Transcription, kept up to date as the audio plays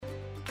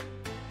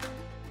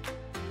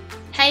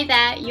Hey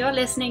there, you're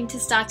listening to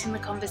Starting the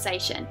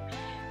Conversation,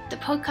 the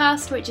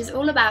podcast which is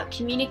all about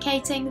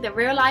communicating the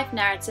real life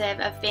narrative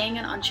of being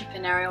an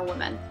entrepreneurial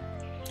woman.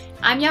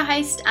 I'm your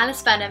host,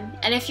 Alice Benham,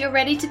 and if you're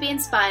ready to be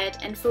inspired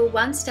and feel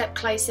one step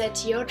closer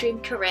to your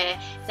dream career,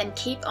 then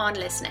keep on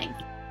listening.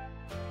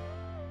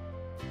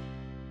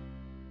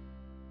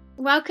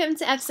 Welcome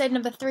to episode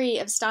number 3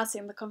 of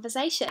Starting the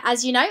Conversation.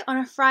 As you know, on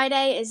a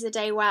Friday is the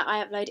day where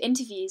I upload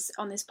interviews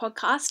on this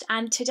podcast,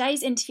 and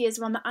today's interview is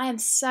one that I am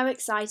so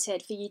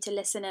excited for you to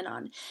listen in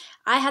on.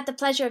 I had the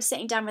pleasure of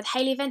sitting down with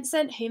Hayley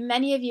Vincent, who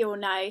many of you will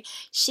know.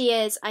 She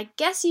is, I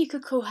guess you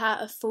could call her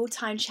a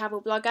full-time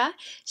travel blogger.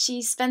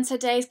 She spends her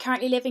days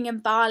currently living in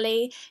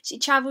Bali. She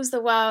travels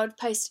the world,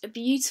 posts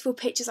beautiful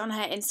pictures on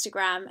her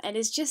Instagram, and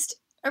is just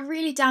a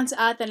really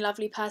down-to-earth and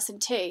lovely person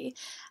too.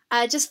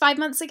 Just 5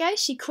 months ago,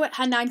 she quit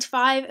her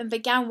 9-to-5 and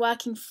began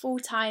working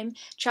full-time,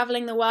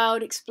 travelling the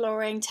world,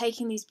 exploring,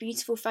 taking these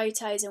beautiful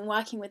photos and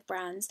working with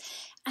brands.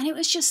 And it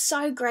was just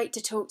so great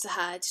to talk to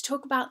her, to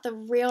talk about the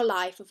real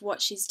life of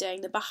what she's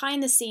doing, the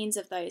behind the scenes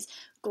of those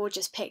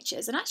gorgeous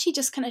pictures, and actually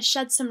just kind of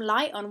shed some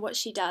light on what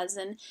she does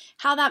and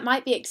how that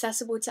might be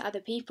accessible to other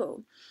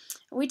people.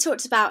 We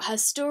talked about her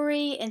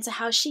story, into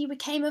how she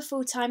became a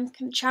full-time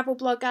travel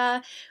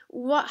blogger,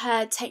 what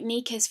her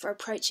technique is for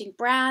approaching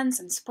brands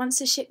and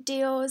sponsorship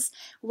deals,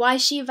 why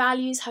she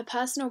values her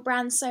personal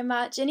brand so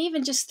much, and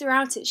even just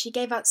throughout it, she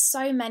gave out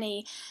so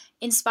many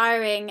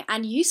inspiring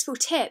and useful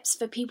tips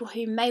for people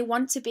who may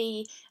want to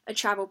be a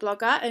travel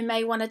blogger and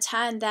may want to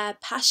turn their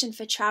passion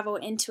for travel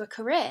into a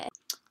career.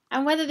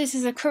 And whether this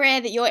is a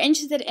career that you're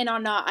interested in or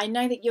not, I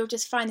know that you'll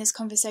just find this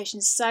conversation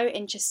so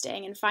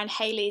interesting and find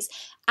Hayley's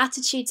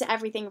attitude to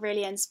everything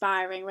really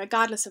inspiring,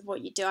 regardless of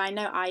what you do. I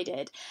know I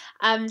did.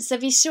 So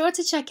be sure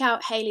to check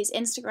out Hayley's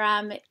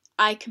Instagram.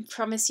 I can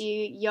promise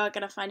you're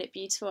going to find it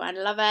beautiful and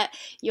love it.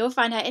 You'll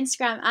find her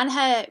Instagram and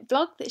her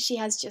blog that she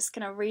has just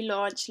kind of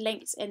relaunched,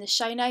 linked in the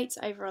show notes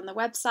over on the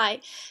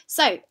website.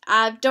 So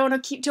I don't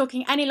want to keep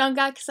talking any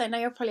longer because I know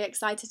you're probably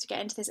excited to get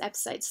into this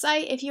episode. So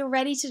if you're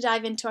ready to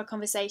dive into our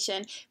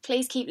conversation,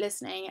 please keep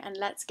listening and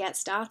let's get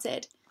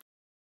started.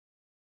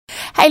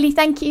 Hayley,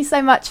 thank you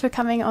so much for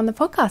coming on the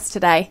podcast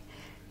today.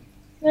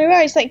 No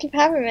worries, thank you for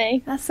having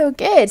me. That's all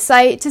good.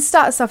 So to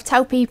start us off,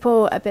 tell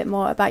people a bit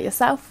more about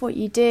yourself, what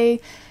you do,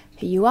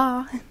 who you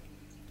are.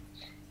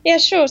 Yeah,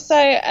 sure. So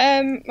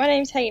my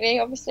name's Hayley,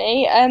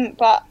 obviously,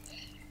 but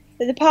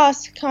for the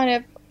past kind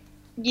of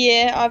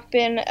year I've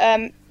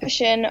been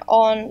pushing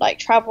on like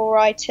travel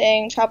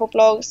writing, travel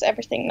blogs,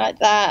 everything like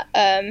that,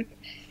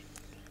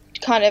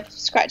 kind of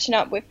scratching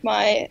up with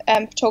my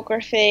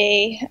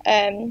photography,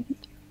 a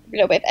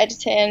little bit of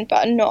editing,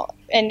 but not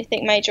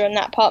anything major on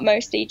that part,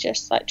 mostly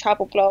just like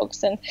travel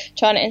blogs and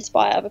trying to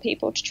inspire other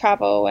people to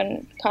travel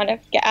and kind of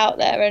get out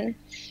there and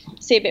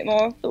see a bit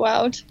more of the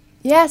world.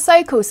 Yeah,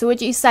 so cool. So would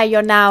you say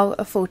you're now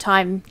a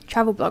full-time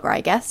travel blogger,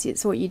 I guess?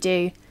 It's what you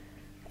do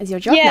as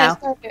your job now.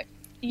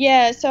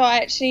 So I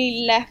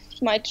actually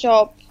left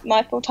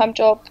my full-time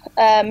job,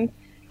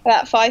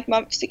 about 5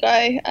 months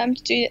ago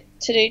to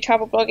do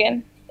travel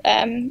blogging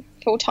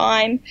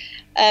full-time.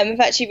 I've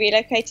actually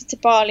relocated to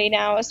Bali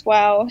now as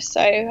well,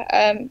 so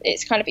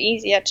it's kind of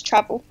easier to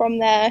travel from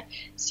there.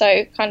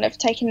 So kind of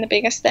taking the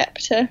bigger step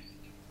to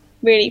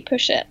really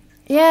push it.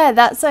 Yeah,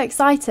 that's so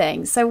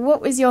exciting. So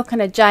what was your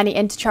kind of journey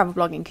into travel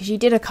blogging? Because you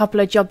did a couple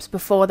of jobs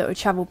before that were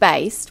travel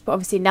based, but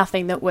obviously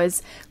nothing that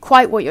was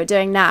quite what you're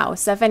doing now.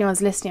 So if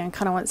anyone's listening and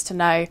kind of wants to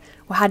know,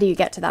 well, how do you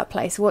get to that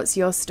place? What's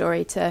your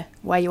story to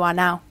where you are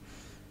now?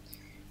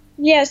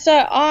 Yeah,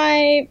 so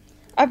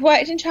I've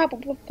worked in travel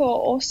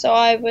before. So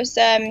I was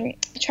a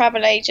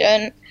travel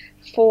agent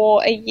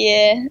for a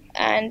year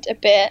and a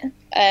bit.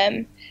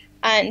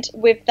 And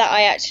with that,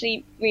 I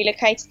actually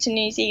relocated to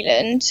New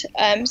Zealand,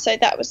 so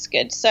that was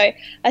good. So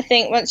I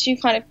think once you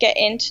kind of get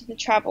into the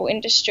travel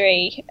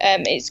industry,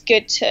 it's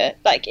good to,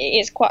 like, it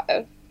is quite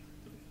a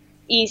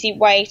easy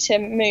way to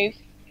move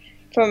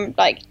from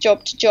like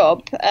job to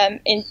job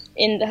in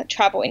the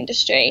travel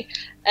industry.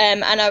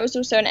 And I was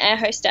also an air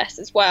hostess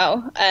as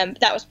well.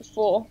 That was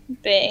before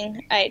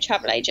being a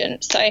travel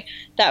agent, so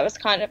that was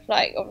kind of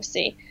like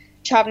obviously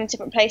traveling to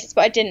different places,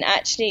 but I didn't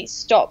actually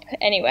stop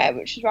anywhere,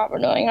 which was rather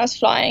annoying. I was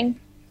flying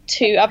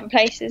to other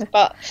places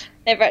but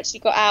never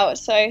actually got out.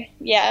 So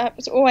yeah, I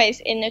was always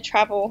in the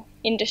travel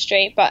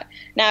industry, but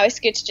now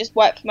it's good to just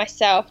work for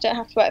myself. Don't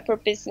have to work for a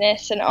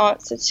business and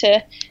answer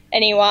to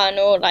anyone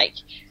or like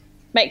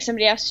make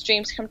somebody else's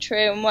dreams come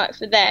true and work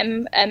for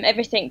them.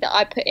 Everything that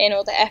I put in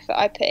or the effort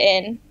I put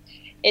in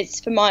is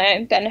for my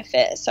own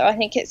benefit, so I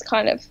think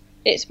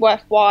it's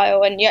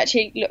worthwhile and you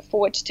actually look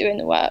forward to doing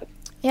the work.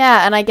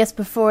 Yeah, and I guess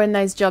before in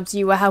those jobs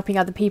you were helping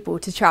other people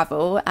to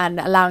travel and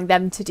allowing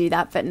them to do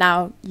that, but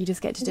now you just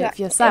get to do it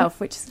for yourself,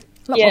 which is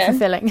a lot more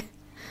fulfilling.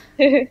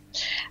 Yeah,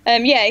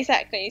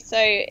 exactly. So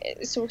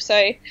it's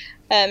also,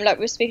 like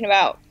we were speaking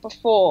about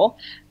before,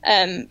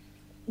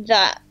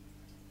 that,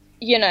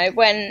 you know,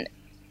 when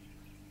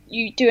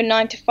you do a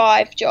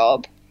 9-to-5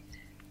 job,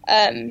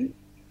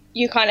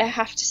 you kind of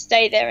have to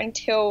stay there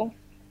until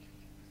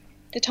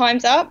the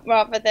time's up,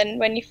 rather than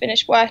when you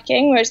finish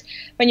working. Whereas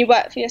when you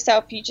work for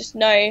yourself, you just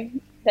know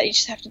that you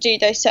just have to do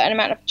those certain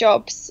amount of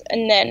jobs,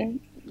 and then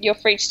you're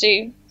free to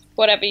do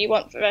whatever you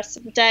want for the rest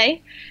of the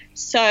day.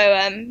 So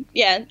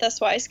yeah, that's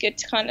why it's good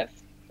to kind of,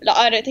 like,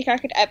 I don't think I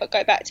could ever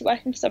go back to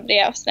working for somebody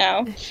else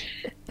now.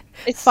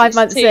 It's 5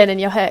 months in and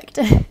you're hooked.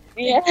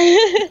 Yeah,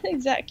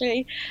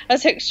 exactly. I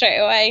was hooked straight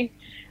away.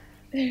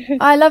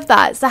 I love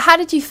that. So how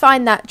did you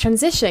find that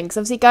transition? Because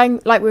obviously going,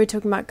 like we were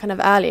talking about kind of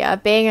earlier,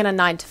 being in a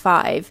 9 to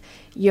 5,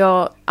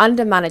 you're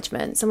under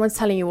management, someone's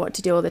telling you what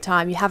to do all the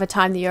time, you have a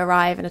time that you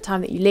arrive and a time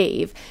that you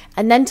leave,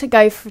 and then to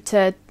go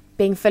to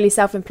being fully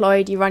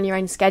self-employed, you run your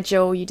own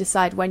schedule, you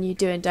decide when you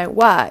do and don't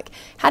work.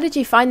 How did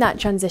you find that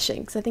transition?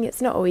 Because I think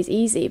it's not always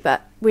easy,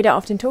 but we don't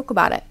often talk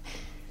about it.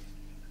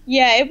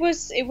 Yeah, it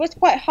was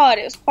quite hard.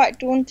 It was quite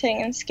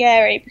daunting and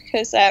scary,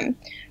 because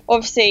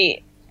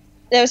obviously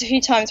there was a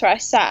few times where I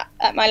sat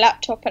at my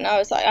laptop and I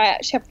was like, I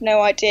actually have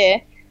no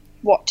idea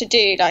what to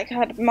do. Like, I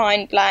had a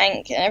mind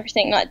blank and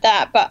everything like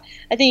that. But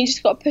I think you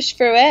just got to push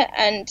through it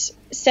and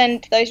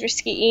send those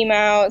risky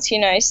emails,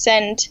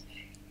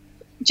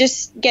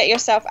 just get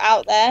yourself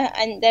out there.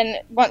 And then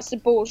once the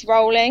ball's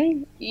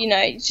rolling, you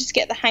just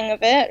get the hang of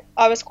it.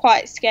 I was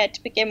quite scared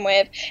to begin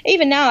with.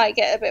 Even now I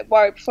get a bit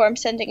worried before I'm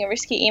sending a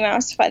risky email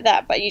and stuff like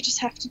that, but you just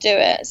have to do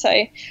it. So,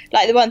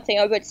 like, the one thing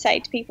I would say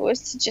to people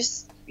is to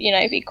just,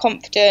 be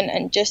confident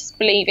and just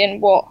believe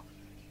in what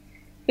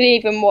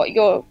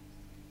you're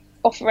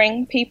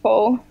offering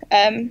people,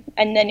 and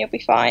then you'll be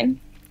fine.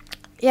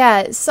 Yeah,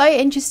 it's so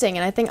interesting.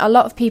 And I think a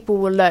lot of people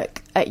will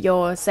look at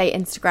your, say,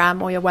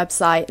 Instagram or your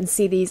website and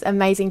see these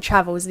amazing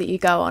travels that you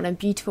go on and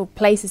beautiful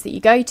places that you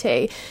go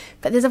to.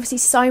 But there's obviously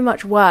so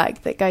much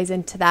work that goes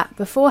into that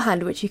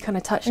beforehand, which you kind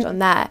of touched on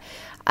there.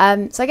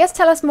 So I guess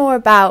tell us more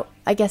about,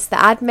 the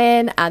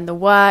admin and the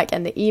work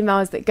and the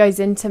emails that goes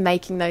into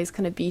making those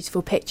kind of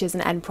beautiful pictures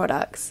and end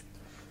products.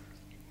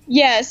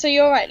 Yeah, so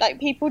you're right. Like,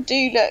 people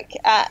do look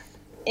at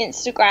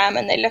Instagram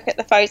and they look at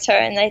the photo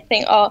and they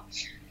think, I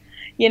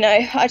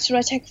just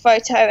want to take a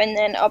photo and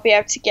then I'll be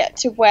able to get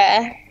to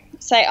where,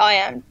 say, I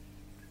am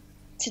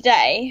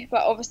today.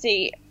 But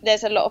obviously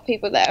there's a lot of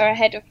people that are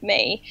ahead of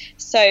me.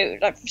 So,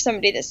 like, for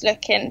somebody that's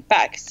looking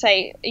back,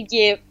 say, a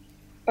year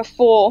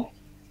before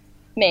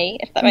me,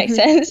 if that makes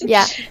sense.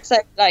 Yeah. So,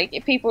 like,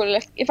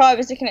 if I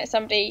was looking at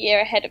somebody a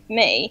year ahead of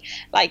me,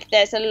 like,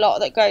 there's a lot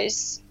that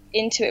goes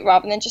into it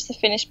rather than just the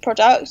finished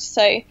product.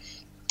 So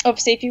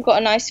obviously if you've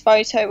got a nice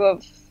photo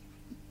of,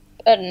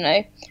 I don't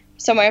know,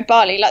 somewhere in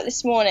Bali, like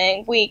this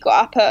morning we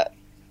got up at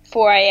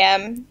 4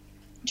 a.m,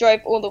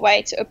 drove all the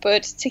way to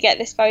Ubud to get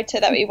this photo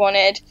that we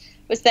wanted,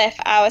 was there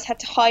for hours, had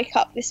to hike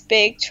up this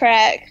big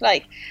trek,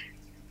 like,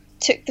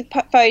 took the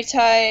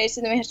photos,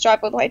 and then we had to drive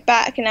all the way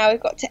back, and now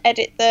we've got to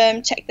edit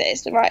them, check that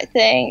it's the right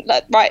thing,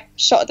 like right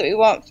shot that we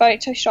want,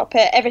 Photoshop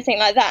it, everything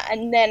like that,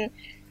 and then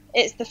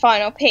it's the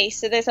final piece.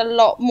 So there's a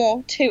lot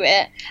more to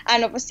it.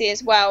 And obviously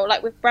as well,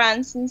 like with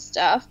brands and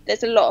stuff,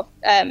 there's a lot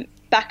of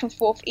back and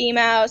forth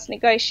emails,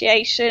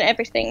 negotiation,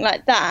 everything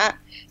like that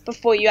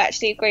before you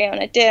actually agree on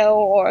a deal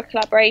or a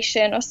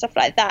collaboration or stuff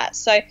like that.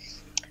 So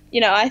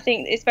I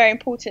think it's very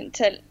important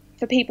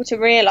for people to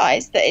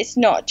realise that it's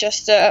not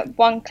just a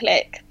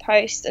one-click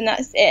post and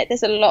that's it.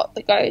 There's a lot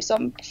that goes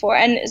on before,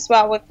 and as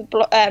well with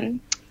the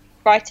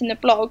writing the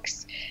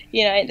blogs,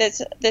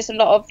 there's a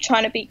lot of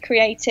trying to be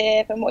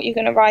creative and what you're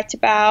going to write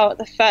about,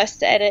 the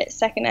first edit,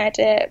 second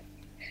edit,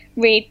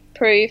 read,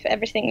 proof,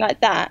 everything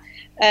like that.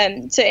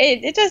 So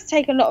it does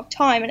take a lot of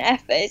time and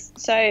effort.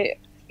 So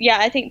yeah,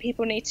 I think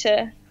people need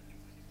to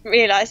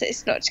realise that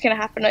it's not just going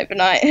to happen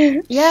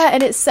overnight. Yeah,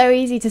 and it's so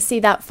easy to see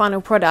that final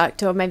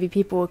product, or maybe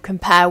people will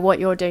compare what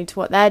you're doing to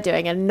what they're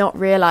doing and not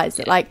realise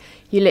that, like,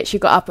 you literally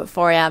got up at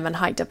 4 a.m. and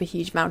hiked up a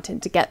huge mountain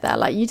to get there.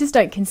 Like, you just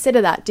don't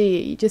consider that, do you?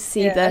 You just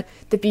see the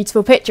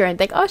beautiful picture and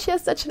think, oh, she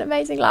has such an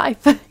amazing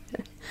life.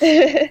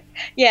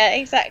 Yeah,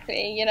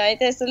 exactly.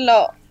 There's a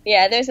lot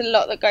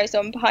that goes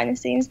on behind the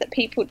scenes that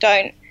people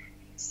don't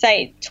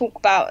talk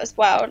about as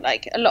well.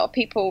 Like, a lot of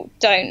people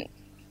don't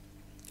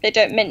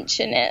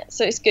mention it,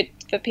 so it's good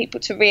for people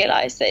to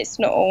realise that it's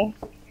not all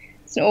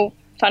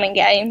fun and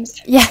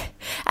games. Yeah.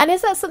 And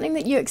is that something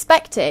that you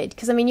expected?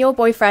 Because, I mean, your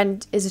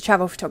boyfriend is a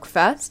travel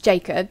photographer, it's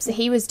Jacob, so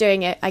he was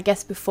doing it, I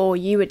guess, before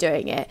you were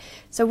doing it.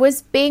 So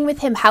was being with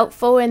him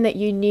helpful in that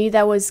you knew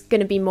there was going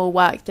to be more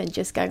work than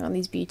just going on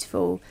these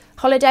beautiful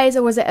holidays,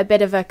 or was it a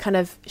bit of a kind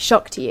of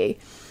shock to you?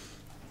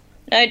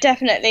 No,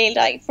 definitely.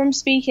 Like, from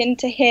speaking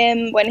to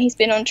him when he's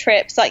been on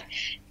trips, like,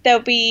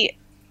 there'll be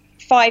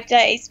 5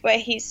 days where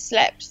he's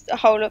slept a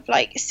whole of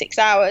 6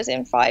 hours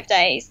in 5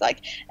 days. Like,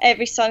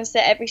 every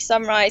sunset, every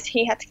sunrise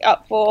he had to get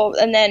up for,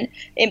 and then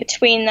in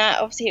between that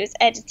obviously he was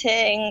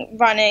editing,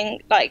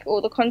 running like all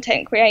the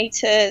content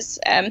creators.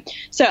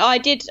 So I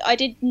did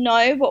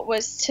know what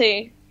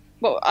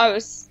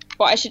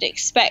I should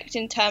expect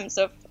in terms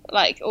of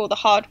like all the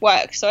hard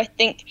work. So I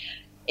think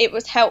it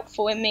was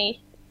helpful to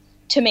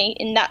me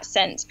in that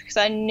sense, because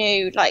I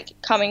knew, like,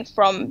 coming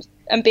from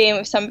and being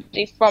with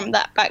somebody from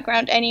that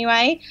background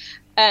anyway.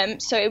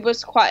 So it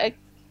was quite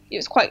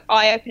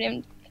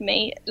eye-opening for with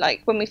me,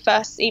 like when we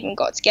first even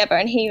got together,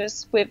 and he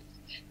was with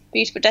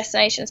Beautiful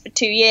Destinations for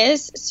 2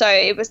 years. So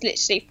it was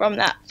literally from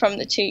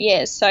the 2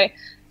 years. So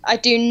I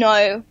do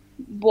know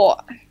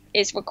what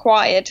is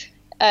required.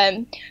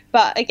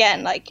 But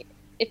again, like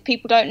if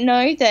people don't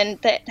know, then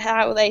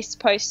how are they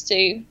supposed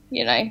to,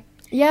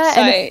 Yeah,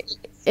 so and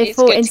if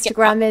all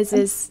Instagram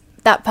is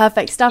that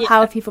perfect stuff, how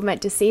are people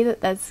meant to see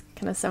that there's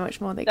kind of so much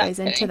more that goes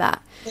into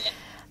that?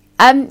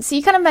 So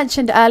you kind of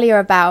mentioned earlier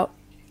about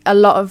a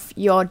lot of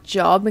your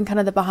job and kind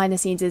of the behind the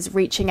scenes is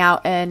reaching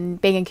out and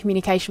being in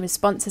communication with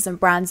sponsors and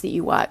brands that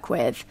you work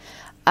with.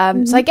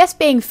 So I guess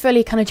being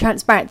fully kind of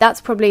transparent,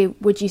 that's probably,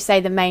 would you say,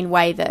 the main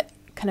way that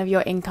kind of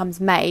your income's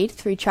made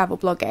through travel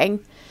blogging?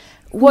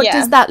 What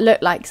does that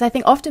look like? Because I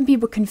think often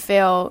people can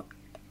feel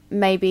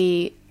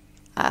maybe,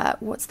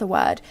 what's the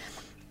word?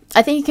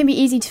 I think it can be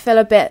easy to feel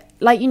a bit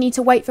like you need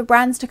to wait for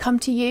brands to come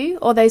to you,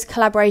 or those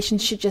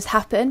collaborations should just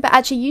happen. But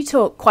actually you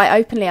talk quite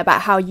openly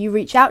about how you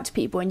reach out to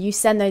people and you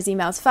send those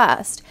emails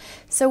first.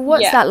 So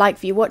what's that like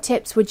for you? What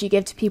tips would you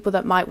give to people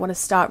that might want to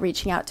start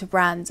reaching out to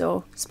brands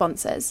or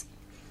sponsors?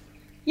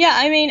 Yeah,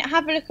 I mean,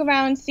 have a look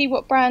around, see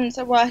what brands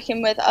are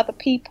working with other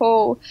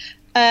people,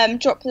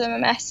 drop them a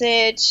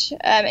message,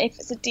 if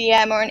it's a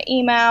DM or an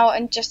email,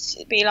 and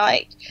just be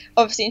like,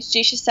 obviously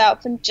introduce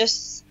yourself and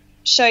just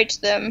show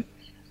to them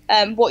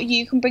what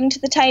you can bring to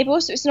the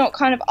table. So it's not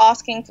kind of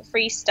asking for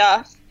free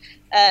stuff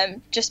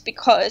just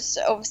because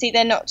obviously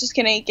they're not just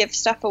going to give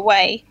stuff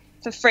away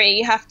for free.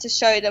 You have to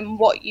show them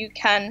what you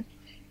can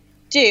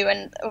do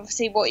and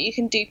obviously what you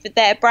can do for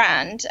their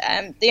brand.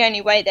 The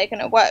only way they're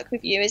going to work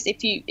with you is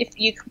if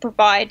you can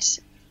provide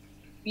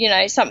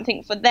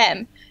something for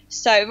them.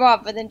 So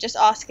rather than just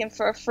asking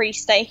for a free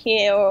stay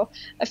here or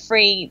a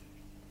free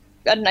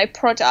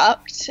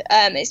product,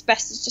 it's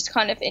best to just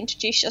kind of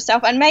introduce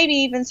yourself and maybe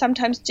even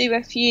sometimes do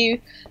a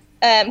few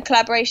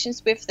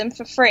collaborations with them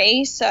for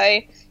free,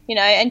 so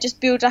and just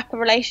build up a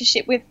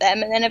relationship with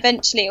them, and then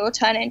eventually it will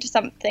turn into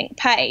something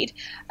paid.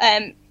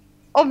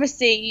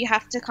 Obviously you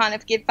have to kind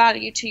of give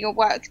value to your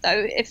work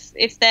though.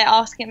 If they're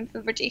asking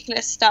for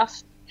ridiculous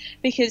stuff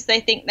because they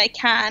think they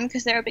can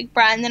because they're a big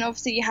brand, then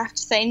obviously you have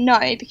to say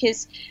no,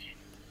 because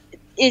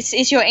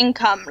it's your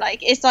income.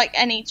 Like, it's like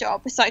any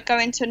job. It's like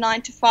going to a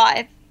 9 to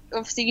 5.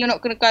 Obviously you're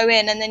not going to go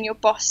in and then your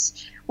boss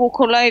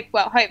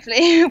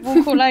hopefully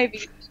walk all over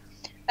you.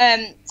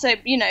 So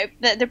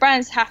the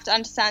brands have to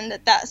understand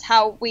that that's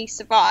how we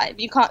survive.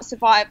 You can't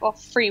survive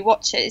off free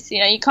watches.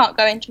 You can't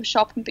go into a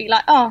shop and be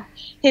like, oh,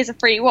 here's a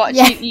free watch.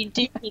 You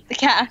do need the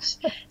cash.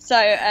 So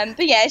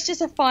but yeah, it's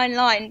just a fine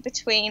line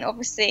between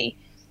obviously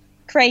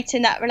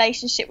creating that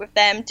relationship with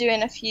them,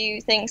 doing a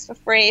few things for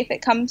free if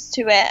it comes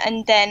to it,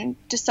 and then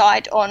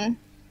decide on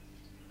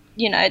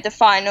the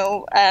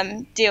final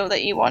deal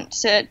that you want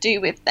to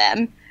do with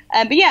them.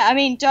 But yeah, I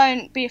mean,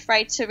 don't be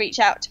afraid to reach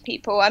out to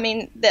people. I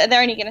mean,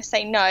 they're only going to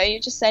say no. You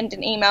just send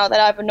an email,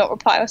 they'll either not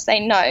reply or say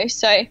no.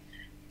 So,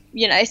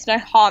 it's no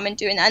harm in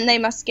doing that. And they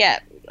must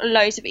get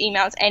loads of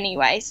emails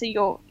anyway. So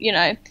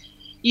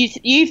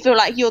you feel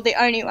like you're the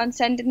only one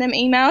sending them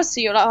emails. So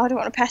you're like, oh, I don't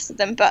want to pester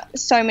them. But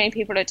so many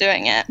people are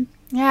doing it.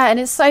 Yeah, and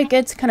it's so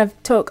good to kind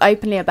of talk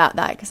openly about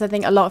that, because I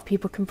think a lot of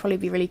people can probably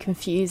be really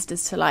confused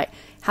as to like,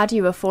 how do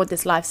you afford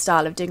this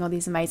lifestyle of doing all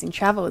these amazing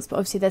travels? But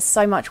obviously there's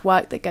so much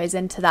work that goes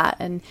into that,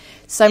 and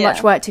so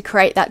much work to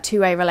create that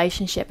two-way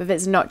relationship. If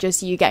it's not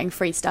just you getting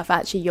free stuff,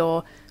 actually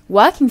you're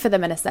working for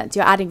them in a sense.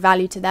 You're adding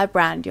value to their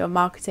brand. You're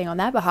marketing on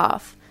their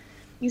behalf.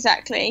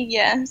 Exactly,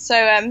 yeah.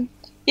 So,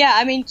 yeah,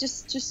 I mean,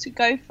 just to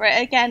go for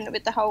it. Again,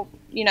 with the whole,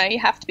 you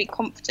have to be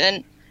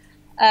confident.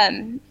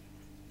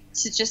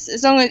 So just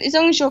as long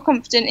as you're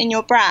confident in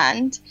your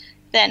brand,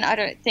 then I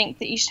don't think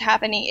that you should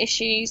have any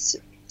issues,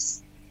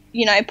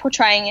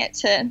 portraying it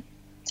to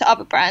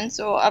other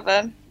brands or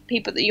other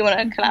people that you want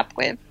to collab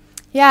with.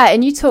 Yeah,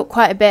 and you talk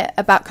quite a bit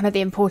about kind of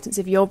the importance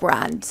of your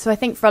brand. So I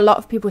think for a lot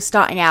of people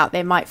starting out,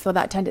 they might feel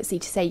that tendency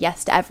to say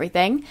yes to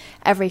everything,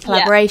 every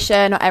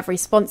collaboration or every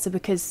sponsor,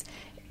 because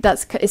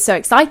it's so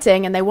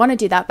exciting and they want to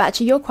do that. But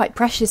actually you're quite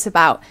precious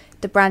about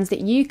the brands that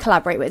you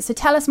collaborate with. So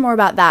tell us more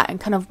about that and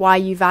kind of why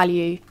you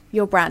value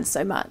your brand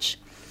so much.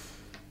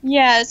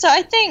 Yeah, so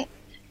I think,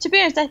 to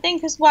be honest, I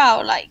think as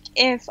well, like,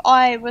 if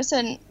I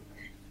wasn't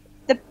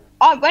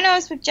when I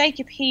was with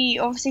Jacob, he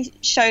obviously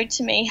showed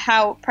to me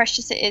how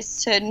precious it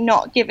is to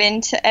not give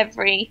in to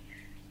every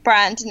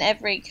brand and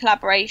every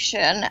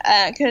collaboration,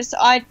 because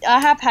I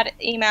have had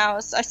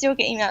emails, I still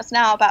get emails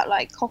now about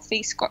like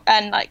coffee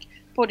and like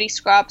body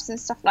scrubs and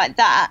stuff like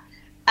that,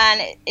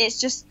 and it's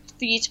just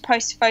for you to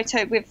post a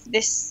photo with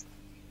this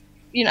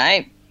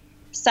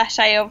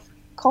sachet of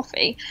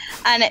coffee,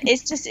 and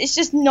it's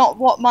just not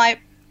what my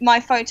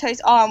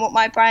photos are and what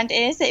my brand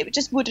is. It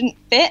just wouldn't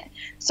fit.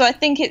 So I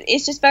think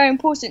it's just very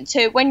important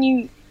to, when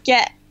you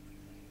get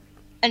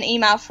an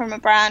email from a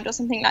brand or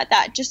something like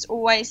that, just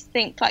always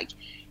think like,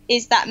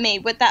 is that me?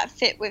 Would that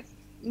fit with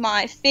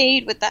my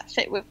feed? Would that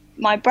fit with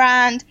my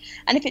brand?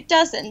 And if it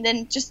doesn't,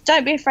 then just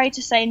don't be afraid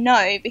to say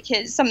no,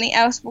 because something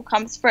else will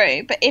come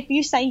through. But if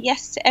you say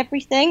yes to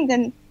everything,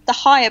 then the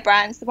higher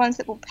brands, the ones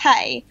that will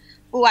pay,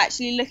 will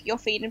actually look at your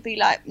feed and be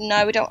like,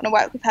 no, we don't want to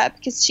work with her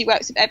because she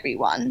works with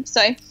everyone.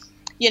 So,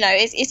 you know,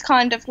 it's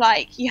kind of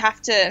like you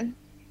have to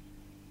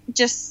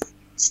just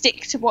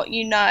stick to what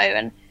you know.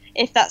 And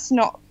if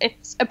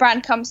a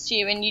brand comes to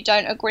you and you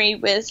don't agree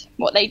with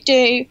what they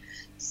do,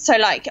 so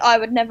like I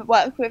would never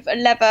work with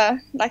a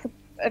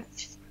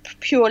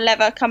pure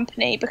leather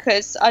company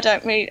because I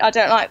don't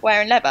like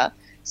wearing leather.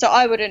 So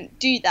I wouldn't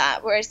do that.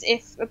 Whereas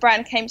if a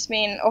brand came to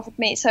me and offered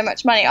me so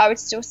much money, I would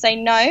still say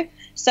no.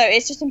 So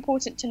it's just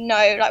important to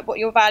know like what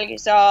your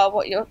values are,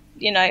 what you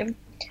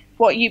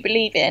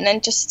believe in,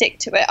 and just stick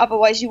to it.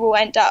 Otherwise you will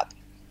end up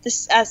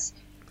as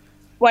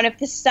one of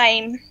the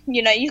same,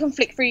 you know, you can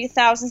flick through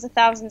thousands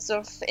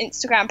of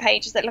Instagram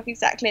pages that look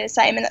exactly the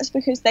same, and that's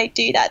because they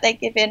do that. They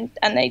give in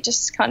and they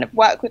just kind of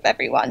work with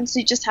everyone. So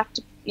you just have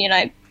to, you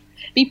know,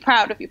 be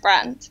proud of your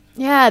brand.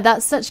 Yeah,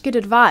 that's such good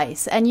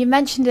advice. And you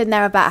mentioned in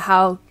there about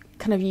how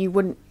kind of you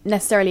wouldn't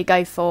necessarily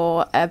go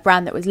for a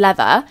brand that was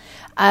leather.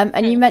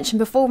 And you mentioned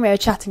before when we were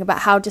chatting about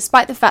how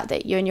despite the fact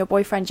that you and your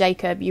boyfriend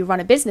Jacob, you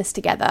run a business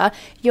together,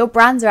 your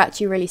brands are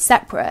actually really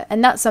separate.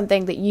 And that's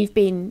something that you've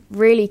been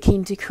really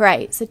keen to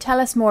create. So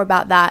tell us more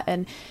about that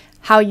and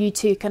how you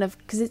two kind of,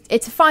 because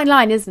it's a fine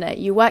line, isn't it?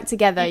 You work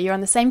together, you're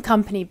on the same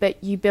company,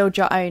 but you build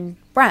your own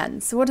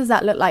brands. So what does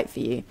that look like for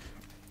you?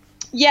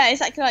 Yeah,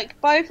 exactly. Like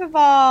both of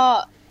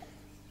our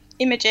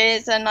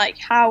images and like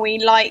how we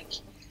like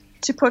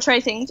to portray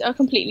things are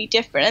completely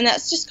different, and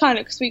that's just kind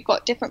of because we've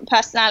got different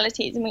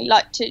personalities and we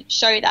like to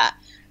show that.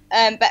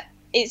 But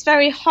it's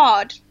very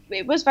hard.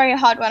 It was very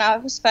hard when I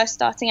was first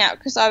starting out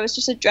because I was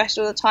just addressed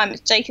all the time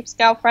as Jacob's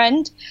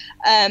girlfriend,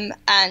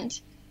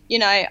 and you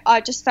know,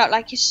 I just felt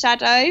like his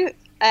shadow.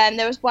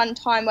 There was one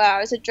time where I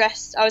was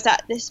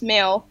at this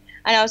meal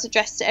and I was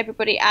addressed to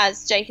everybody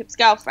as Jacob's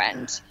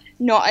girlfriend,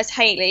 not as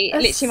Hayley.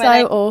 That's literally, so my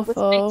name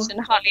awful. was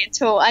mentioned hardly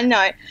at all. I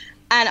know.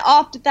 And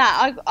after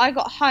that, I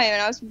got home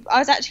and I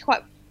was actually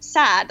quite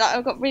sad. Like,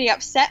 I got really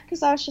upset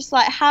because I was just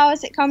like, how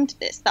has it come to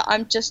this that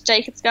I'm just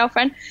Jacob's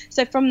girlfriend?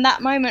 So from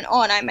that moment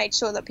on, I made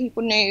sure that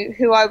people knew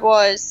who I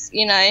was,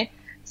 you know,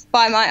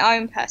 by my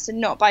own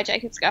person, not by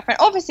Jacob's girlfriend.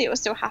 Obviously, it will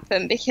still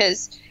happen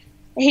because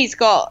he's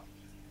got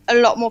a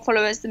lot more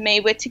followers than me.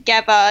 We're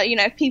together. You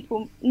know, if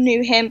people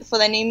knew him before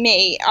they knew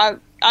me, I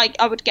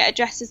would get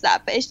addressed as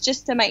that. But it's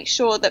just to make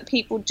sure that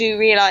people do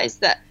realise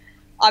that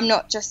I'm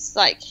not just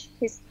like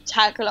his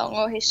tag along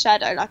or his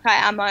shadow. Like,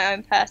 I am my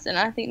own person.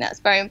 I think that's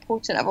very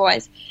important.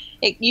 Otherwise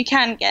you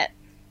can get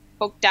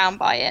bogged down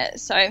by it.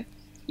 So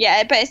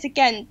yeah, but it's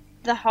again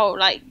the whole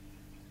like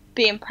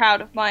being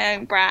proud of my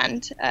own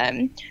brand.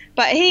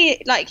 But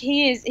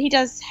he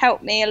does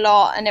help me a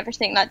lot and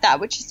everything like that,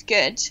 which is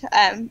good.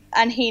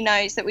 And he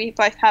knows that we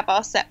both have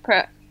our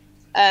separate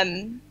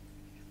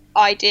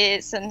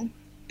ideas and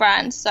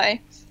brands. So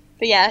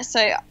but yeah,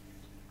 so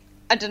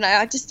I don't know,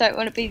 I just don't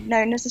want to be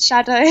known as a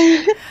shadow.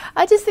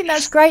 I just think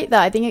that's great though.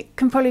 I think it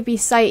can probably be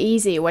so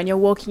easy when you're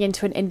walking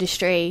into an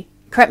industry,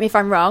 correct me if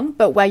I'm wrong,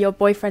 but where your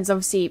boyfriend's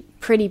obviously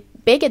pretty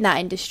big in that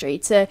industry,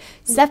 to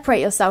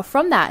separate yourself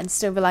from that and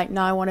still be like,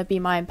 no, I want to be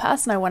my own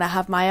person. I want to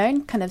have my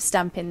own kind of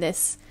stamp in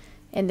this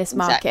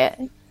market.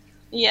 Exactly.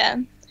 Yeah.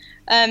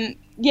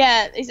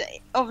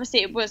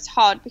 Obviously it was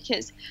hard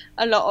because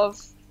a lot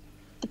of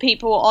the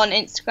people on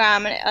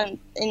Instagram and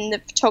in the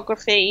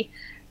photography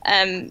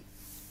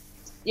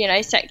you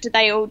know, sector,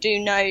 they all do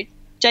know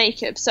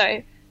Jacob,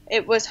 so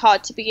it was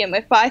hard to begin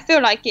with. But I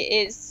feel like it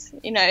is,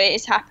 you know, it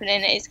is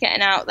happening, it is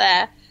getting out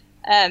there,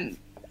 and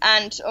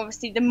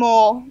obviously the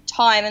more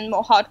time and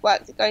more hard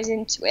work that goes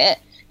into it,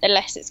 the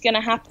less it's going to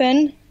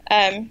happen.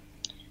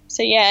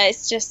 So yeah,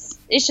 it's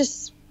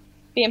just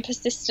being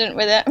persistent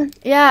with it.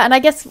 Yeah, and I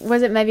guess,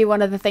 was it maybe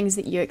one of the things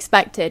that you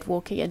expected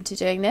walking into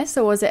doing this,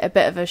 or was it a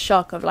bit of a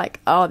shock of like,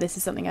 oh, this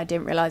is something I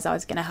didn't realise I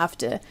was going to have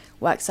to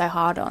work so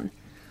hard on?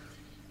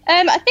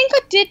 I think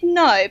I did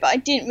know, but I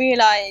didn't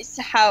realise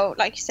how,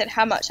 like you said,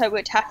 how much I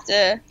would have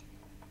to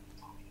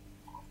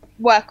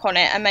work on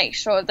it and make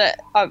sure that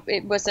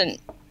it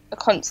wasn't a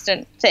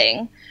constant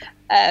thing.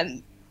 But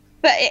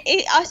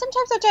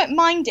sometimes I don't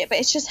mind it, but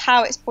it's just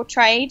how it's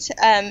portrayed.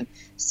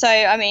 So,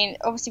 I mean,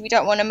 obviously we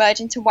don't want to merge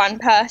into one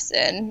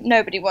person.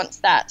 Nobody wants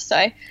that.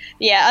 So,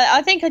 yeah,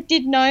 I think I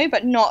did know,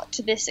 but not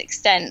to this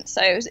extent.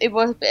 So it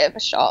was a bit of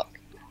a shock.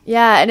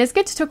 Yeah, and it's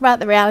good to talk about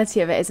the reality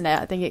of it, isn't it?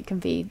 I think it can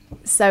be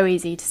so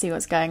easy to see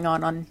what's going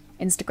on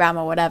Instagram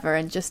or whatever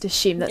and just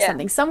assume that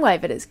something's some way,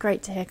 but it's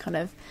great to hear kind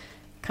of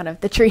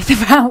the truth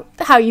about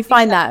how you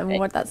find that and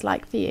what that's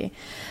like for you.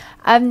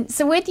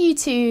 So with you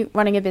two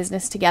running a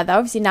business together,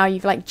 obviously now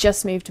you've like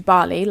just moved to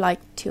Bali like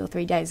 2 or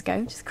 3 days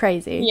ago, which is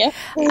crazy.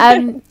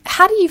 Yeah.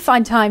 How do you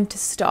find time to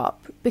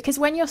stop? Because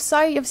when you're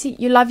obviously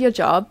you love your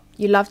job,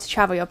 you love to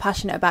travel, you're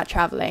passionate about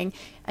traveling,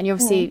 and you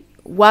obviously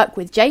work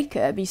with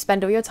Jacob, you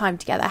spend all your time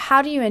together.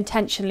 How do you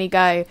intentionally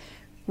go,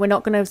 we're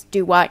not going to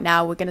do work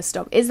now, we're going to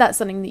stop? Is that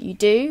something that you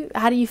do?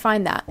 How do you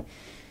find that?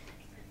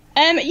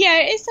 Yeah,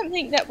 it is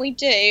something that we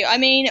do. I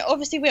mean,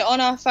 obviously we're on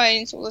our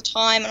phones all the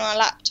time, on our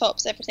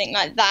laptops, everything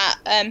like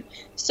that.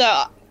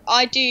 So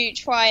I do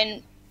try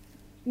and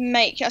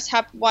make us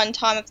have one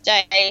time of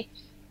the day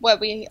where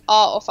we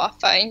are off our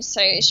phones.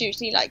 So it's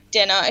usually like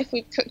dinner, if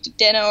we've cooked a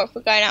dinner or if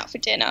we're going out for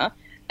dinner.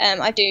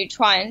 I do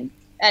try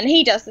and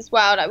he does as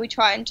well, like we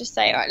try and just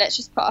say, all right, let's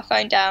just put our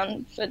phone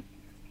down for,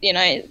 you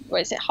know,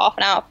 what is it, half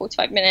an hour,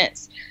 45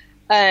 minutes,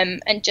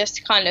 and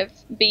just kind of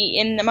be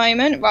in the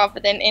moment rather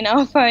than in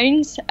our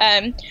phones.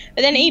 But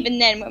then even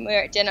then, when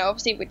we're at dinner,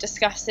 obviously we're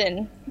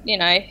discussing, you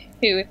know,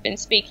 who we've been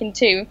speaking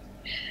to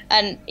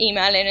and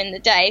emailing in the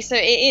day. So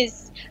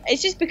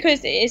it's just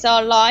because it is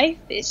our life,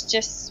 it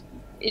just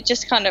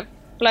kind of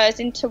blurs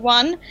into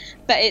one.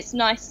 But it's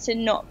nice to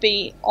not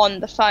be on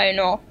the phone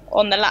or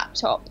on the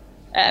laptop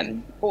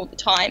all the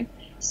time.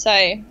 So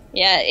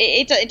yeah,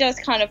 it does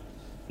kind of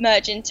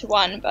merge into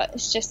one, but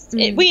it's just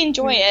we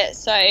enjoy it,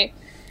 so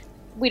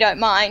we don't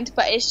mind.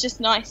 But it's just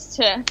nice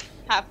to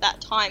have that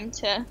time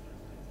to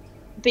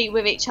be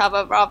with each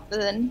other rather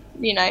than,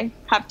 you know,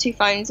 have two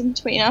phones in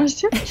between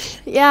us.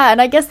 Yeah,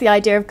 and I guess the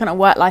idea of kind of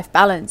work-life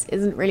balance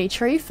isn't really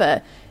true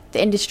for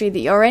the industry that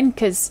you're in,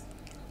 because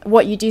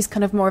what you do is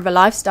kind of more of a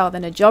lifestyle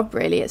than a job,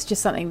 really. It's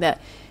just something that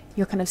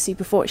you're kind of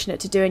super fortunate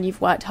to do and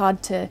you've worked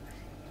hard to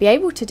be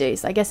able to do.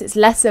 So I guess it's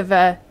less of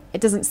it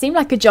doesn't seem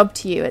like a job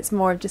to you. It's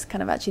more of just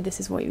kind of, actually, this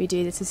is what we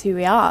do, this is who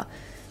we are.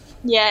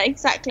 Yeah,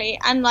 exactly.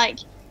 And like,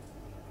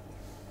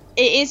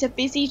 it is a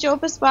busy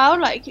job as well.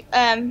 Like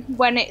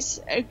when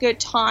it's a good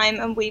time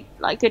and we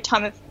like good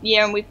time of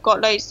year and we've got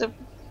loads of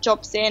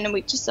jobs in and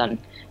we've just done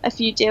a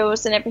few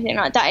deals and everything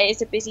like that, it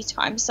is a busy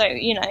time. So,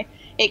 you know,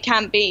 it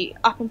can be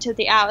up until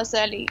the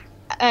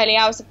early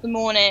hours of the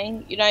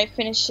morning, you know,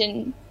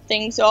 finishing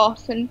things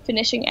off and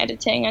finishing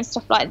editing and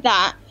stuff like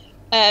that.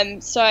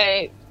 So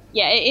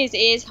yeah, it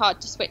is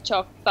hard to switch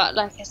off, but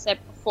like I said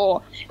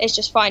before, it's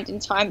just finding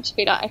time to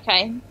be like,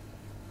 okay,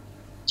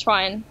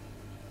 try and,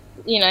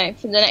 you know,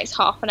 for the next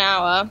half an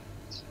hour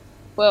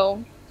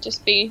we'll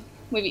just be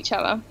with each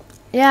other.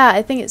 Yeah,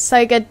 I think it's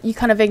so good. You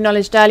kind of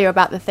acknowledged earlier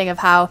about the thing of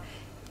how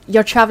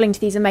you're traveling to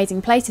these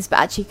amazing places, but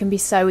actually it can be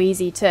so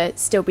easy to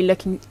still be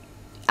looking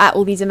at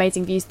all these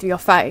amazing views through your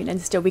phone and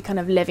still be kind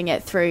of living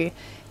it through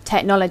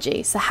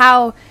technology. So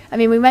how, I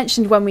mean, we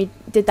mentioned when we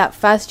did that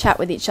first chat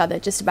with each other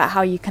just about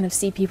how you kind of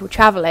see people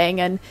traveling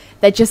and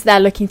they're just there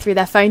looking through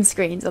their phone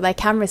screens or their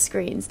camera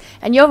screens,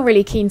 and you're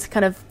really keen to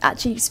kind of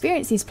actually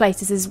experience these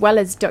places as well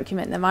as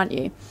document them, aren't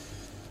you?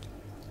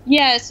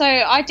 Yeah, so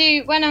I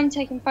do, when I'm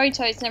taking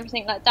photos and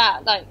everything like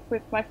that, like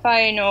with my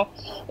phone, or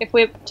if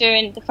we're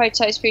doing the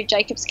photos through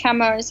Jacob's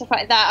camera and stuff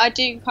like that, I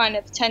do kind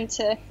of tend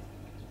to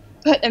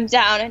put them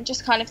down and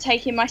just kind of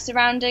take in my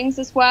surroundings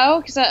as well,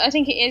 because I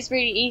think it is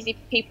really easy for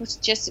people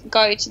to just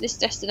go to this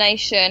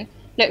destination,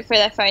 look through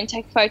their phone,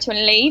 take a photo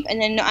and leave,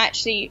 and then not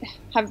actually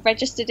have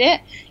registered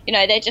it. You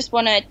know, they just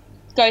want to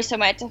go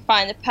somewhere to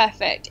find the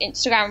perfect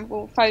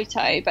Instagrammable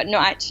photo but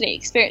not actually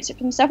experience it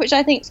for themselves, which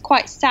I think is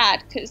quite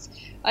sad, because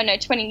I know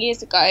 20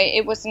 years ago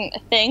it wasn't a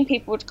thing.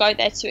 People would go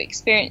there to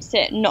experience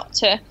it, not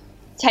to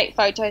take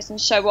photos and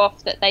show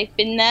off that they've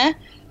been there.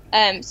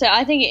 So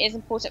I think it is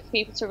important for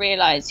people to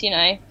realise, you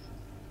know,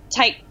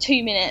 take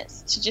 2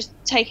 minutes to just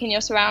take in your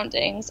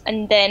surroundings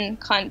and then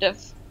kind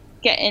of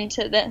get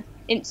into the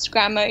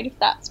Instagram mode if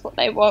that's what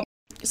they want.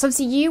 So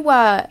obviously you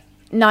were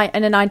in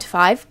a 9 to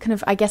 5, kind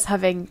of, I guess,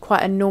 having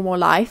quite a normal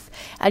life,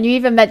 and you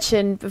even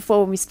mentioned before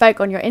when we spoke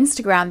on your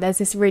Instagram, there's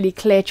this really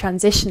clear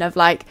transition of,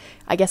 like,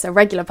 I guess a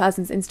regular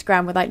person's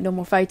Instagram with like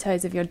normal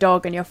photos of your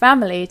dog and your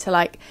family to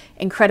like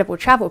incredible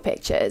travel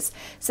pictures.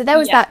 So there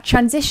was that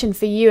transition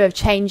for you of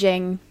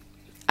changing,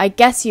 I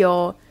guess,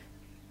 your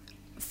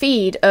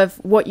feed of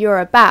what you're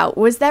about.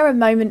 Was there a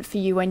moment for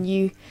you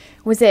when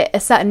was it a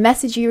certain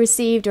message you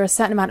received or a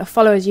certain amount of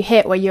followers you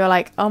hit where you were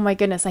like, oh my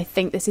goodness, I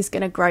think this is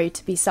going to grow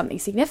to be something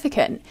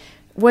significant?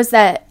 Was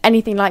there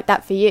anything like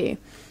that for you?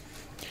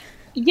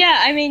 Yeah,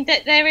 I mean,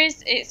 there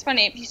is. It's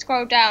funny, if you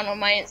scroll down on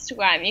my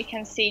Instagram, you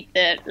can see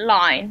the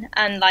line,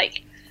 and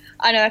like,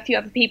 I know a few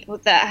other people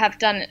that have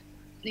done,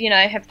 you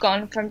know, have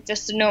gone from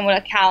just a normal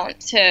account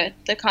to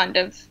the kind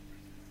of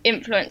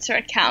influencer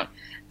account,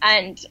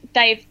 and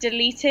they've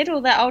deleted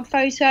all their old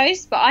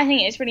photos. But I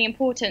think it's really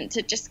important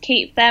to just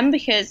keep them,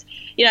 because,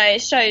 you know,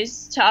 it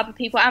shows to other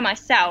people and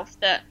myself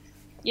that,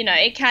 you know,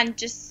 it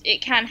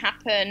can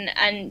happen,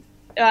 and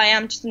I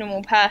am just a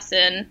normal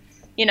person.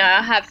 You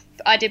know,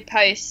 I did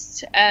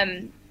post,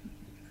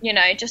 you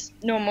know, just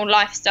normal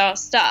lifestyle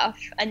stuff,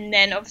 and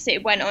then obviously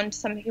it went on to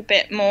something a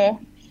bit more,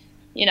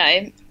 you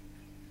know,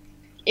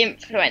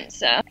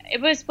 influencer. It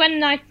was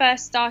when I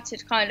first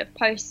started kind of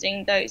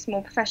posting those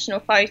more professional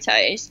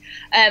photos.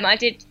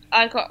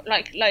 I got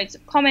like loads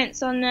of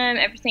comments on them,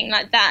 everything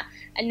like that.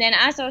 And then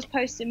as I was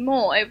posting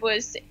more, it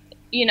was,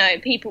 you know,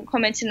 people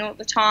commenting all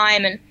the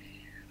time, and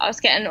I was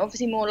getting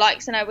obviously more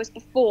likes than I was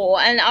before.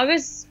 And I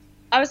was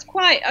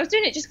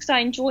doing it just because I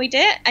enjoyed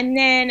it. And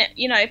then,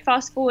 you know,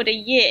 fast forward a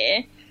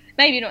year,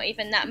 maybe not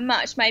even that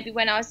much, maybe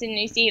when I was in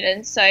New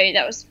Zealand, so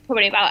that was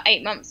probably about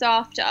 8 months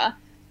after,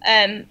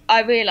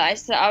 I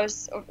realised that I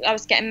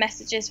was getting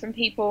messages from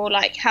people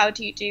like, how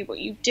do you do what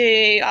you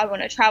do? I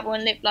want to travel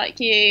and live like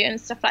you, and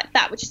stuff like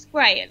that, which is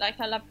great. Like,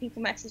 I love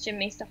people messaging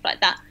me, stuff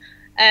like that.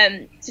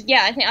 So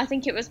yeah, I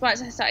think it was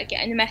once I started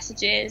getting the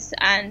messages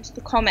and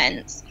the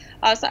comments,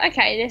 I was like,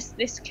 okay,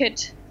 this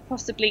could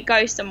possibly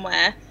go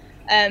somewhere.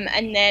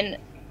 And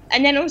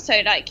then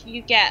also, like,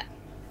 you get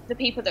the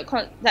people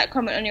that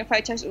comment on your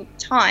photos all the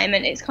time,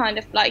 and it's kind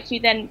of like you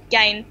then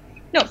gain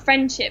not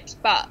friendships,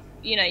 but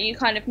you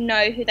kind of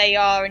know who they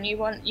are, and you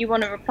want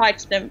to reply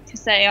to them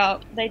because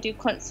they do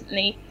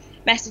constantly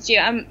message you.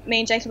 Me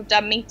and Jacob have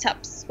done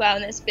meetups as well,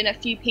 and there's been a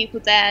few people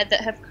there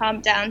that have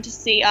come down to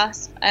see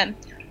us.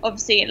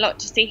 Obviously a lot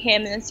to see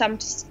him, and then some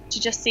to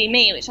just see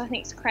me, which I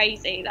think is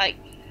crazy. Like,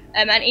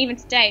 and even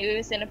today we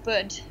was in a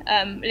bud,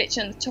 literally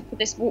on the top of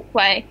this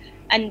walkway,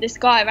 and this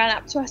guy ran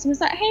up to us and was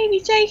like, "Hey,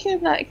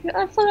 Jacob, like,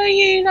 I follow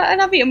you, like, I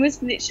love you," and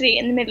was literally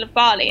in the middle of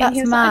Bali. That's and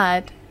he was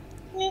mad.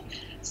 Like, yeah.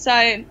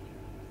 So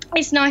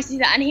it's nice to see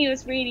that, and he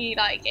was really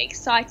like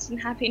excited and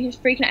happy, and he was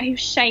freaking out, he was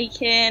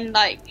shaking,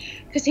 like,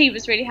 because he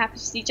was really happy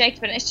to see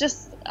Jacob. And it's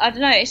just, I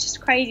don't know, it's just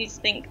crazy to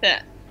think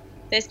that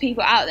there's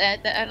people out there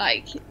that are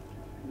like,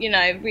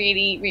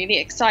 really, really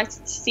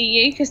excited to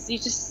see you, because you're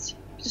just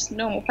a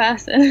normal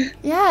person.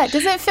 Yeah,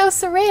 does it feel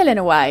surreal in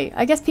a way?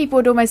 I guess people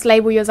would almost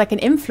label you as like an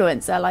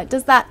influencer. Like,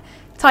 does that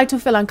title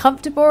feel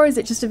uncomfortable, or is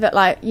it just a bit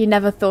like you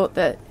never thought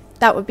that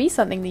would be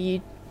something that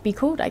you'd be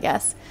called, I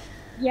guess?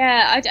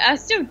 Yeah, I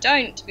still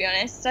don't, to be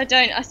honest. I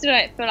still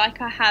don't feel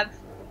like I have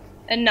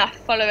enough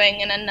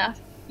following and enough,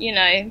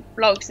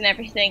 blogs and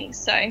everything.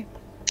 So,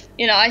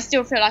 I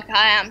still feel like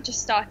I am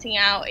just starting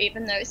out,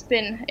 even though it's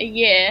been a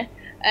year.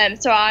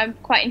 So I'm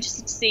quite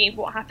interested to see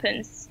what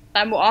happens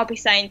and what I'll be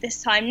saying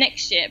this time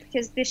next year,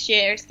 because this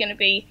year is going to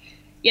be,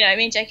 me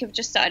and Jacob have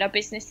just started our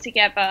business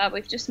together.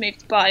 We've just moved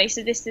to Bali,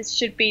 so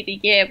should be the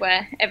year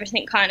where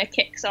everything kind of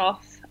kicks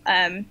off.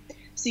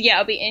 So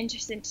yeah, it'll be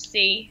interesting to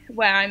see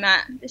where I'm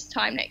at this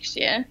time next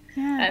year.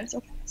 Yeah. So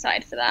I'm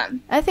excited for that.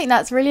 I think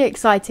that's really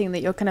exciting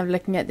that you're kind of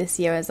looking at this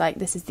year as like,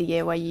 this is the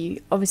year where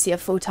you obviously are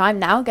full time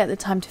now, get the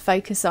time to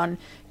focus on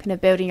kind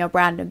of building your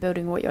brand and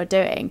building what you're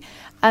doing.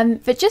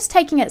 But just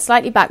taking it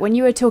slightly back, when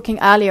you were talking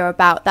earlier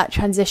about that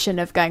transition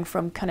of going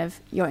from kind of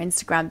your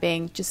Instagram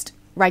being just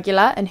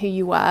regular and who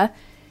you were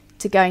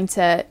to going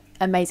to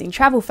amazing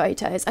travel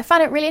photos, I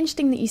found it really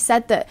interesting that you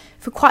said that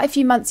for quite a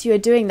few months you were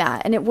doing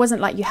that, and it wasn't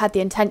like you had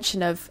the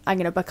intention of, I'm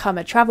going to become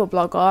a travel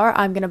blogger,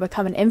 I'm going to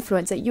become an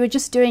influencer. You were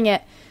just doing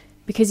it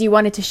because you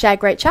wanted to share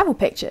great travel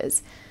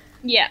pictures.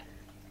 Yeah,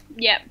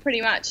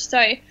 pretty much. So,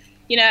 I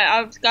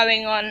was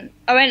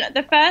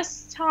the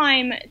first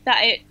time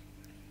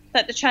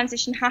that the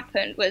transition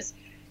happened was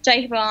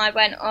Jacob and I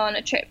went on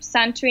a trip to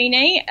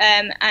Santorini,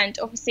 and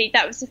obviously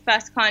that was the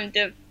first kind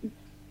of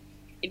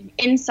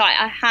insight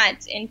I had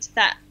into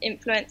that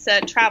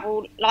influencer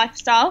travel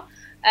lifestyle,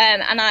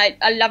 and I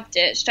loved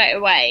it straight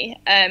away.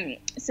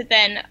 So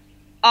then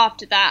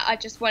after that, I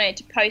just wanted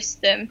to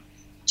post them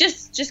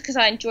just because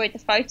I enjoyed the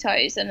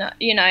photos, and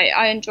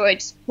I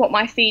enjoyed what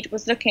my feed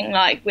was looking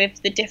like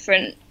with the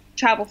different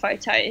travel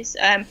photos,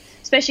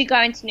 especially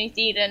going to New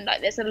Zealand.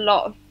 Like, there's a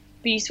lot of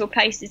beautiful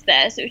places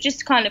there, so it was just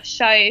to kind of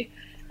show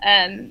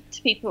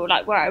to people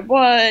like where I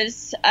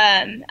was,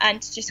 and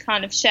to just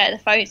kind of share the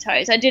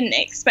photos. I didn't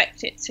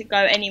expect it to go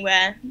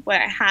anywhere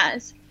where it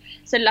has,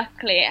 so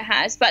luckily it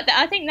has. But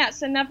I think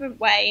that's another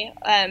way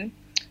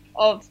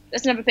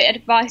that's another bit of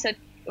advice I'd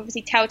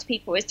obviously tell to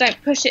people, is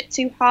don't push it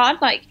too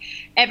hard. Like,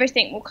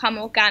 everything will come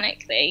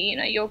organically,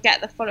 you'll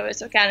get the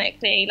followers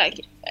organically.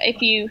 Like,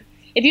 if you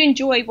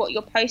enjoy what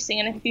you're posting,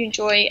 and if you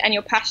enjoy and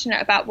you're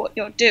passionate about what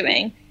you're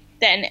doing,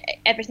 then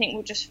everything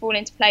will just fall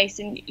into place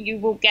and you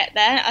will get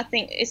there. I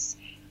think it's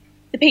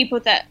the people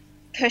that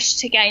push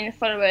to gain the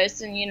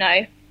followers and,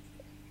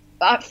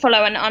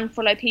 follow and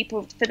unfollow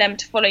people for them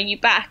to follow you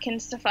back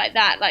and stuff like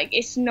that. Like,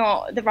 it's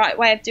not the right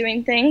way of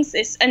doing things.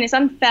 It's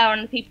unfair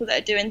on the people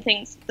that are doing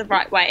things the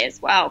right way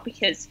as well,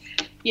 because,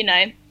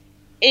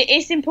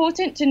 it's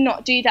important to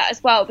not do that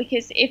as well,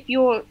 because if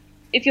you're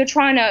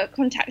trying to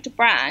contact a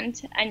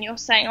brand and you're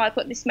saying, I've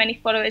got this many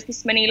followers,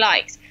 this many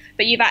likes,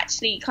 but you've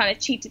actually kind of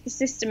cheated the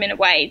system in a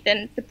way,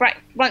 then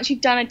once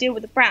you've done a deal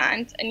with the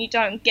brand and you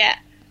don't get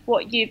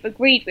what you've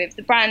agreed with,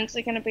 the brands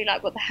are going to be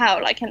like, what the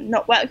hell, like, and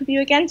not work with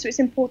you again. So it's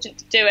important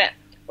to do it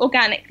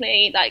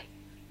organically. Like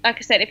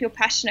I said, if you're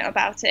passionate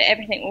about it,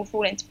 everything will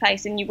fall into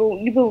place, and you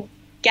will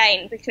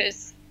gain,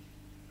 because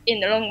in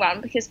the long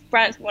run, because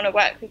brands want to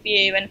work with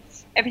you and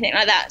everything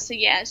like that. So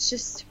yeah, it's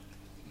just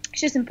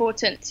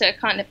important to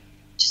kind of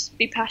just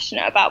be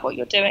passionate about what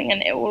you're doing,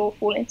 and it will all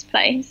fall into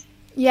place.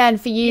 Yeah,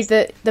 and for you,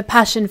 the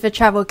passion for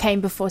travel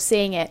came before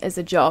seeing it as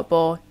a job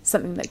or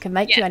something that could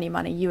make you any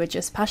money. You were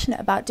just passionate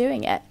about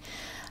doing it.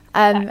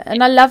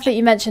 And I love that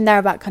you mentioned there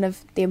about kind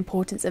of the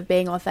importance of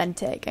being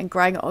authentic and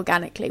growing it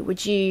organically.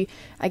 Would you,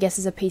 I guess,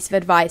 as a piece of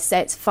advice, say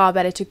it's far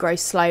better to grow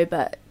slow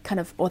but kind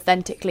of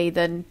authentically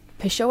than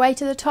push your way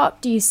to the top?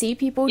 Do you see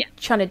people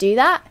trying to do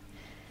that?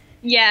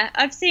 Yeah,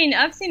 I've seen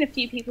a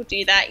few people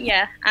do that.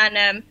 Yeah,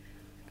 and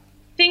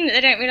thing that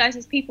they don't realize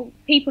is people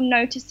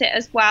notice it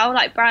as well.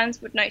 Like, brands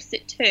would notice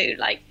it too.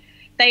 Like,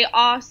 they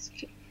ask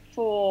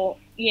for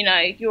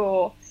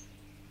your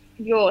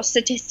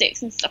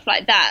statistics and stuff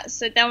like that,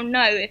 so they'll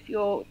know if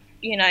you're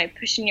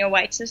pushing your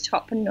way to the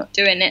top and not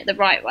doing it the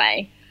right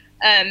way.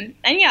 And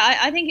yeah,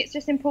 I think it's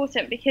just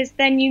important, because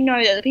then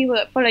that the people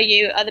that follow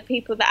you are the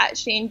people that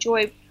actually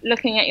enjoy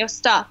looking at your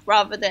stuff,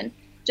 rather than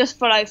just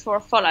follow for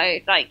a follow.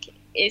 Like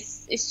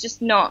it's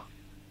just not,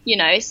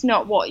 it's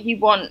not what you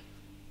want,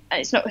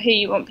 and it's not who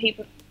you want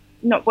people,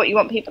 not what you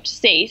want people to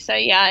see. So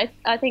yeah,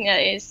 I think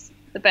that is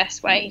the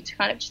best way to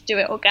kind of just do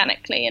it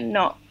organically and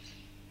not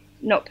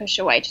push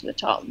your way to the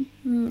top.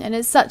 And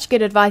it's such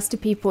good advice to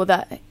people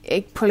that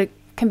it probably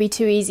can be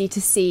too easy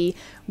to see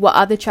what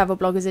other travel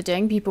bloggers are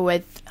doing, people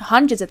with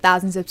hundreds of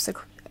thousands of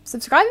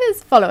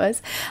subscribers,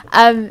 followers,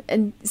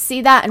 and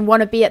see that and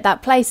want to be at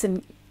that place,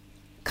 and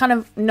kind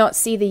of not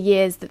see the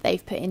years that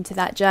they've put into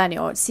that journey,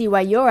 or see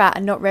where you're at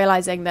and not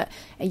realizing that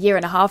a year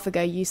and a half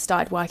ago you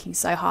started working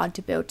so hard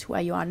to build to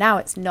where you are now.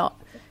 It's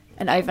not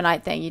an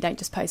overnight thing. You don't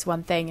just post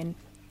one thing and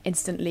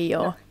instantly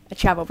you're a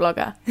travel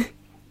blogger.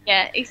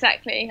 Yeah,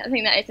 exactly. I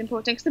think that is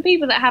important, because the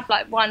people that have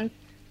like 1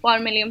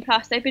 million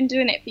plus, they've been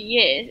doing it for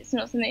years. It's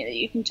not something that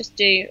you can just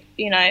do,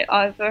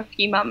 over a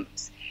few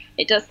months.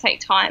 It does take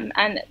time,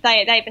 and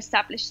they've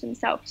established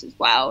themselves as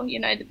well.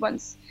 The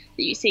ones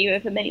that you see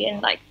with 1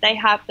 million, like, they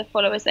have the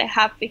followers they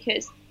have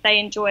because they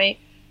enjoy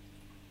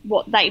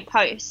what they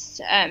post.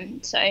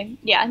 So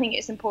yeah, I think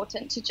it's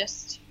important to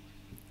just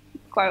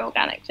grow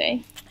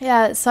organically.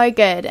 Yeah, it's so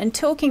good. And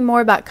talking more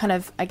about kind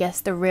of, I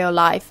guess, the real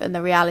life and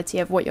the reality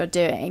of what you're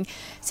doing.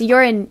 So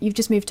you've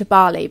just moved to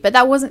Bali, but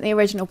that wasn't the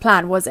original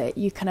plan, was it?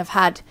 You kind of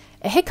had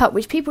a hiccup,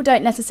 which people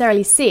don't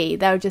necessarily see.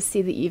 They'll just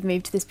see that you've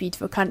moved to this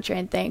beautiful country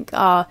and think,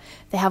 oh,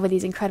 they have all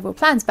these incredible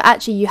plans. But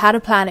actually you had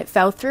a plan, it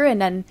fell through,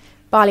 and then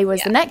Bali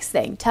was the next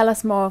thing. Tell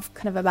us more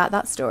kind of about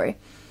that story.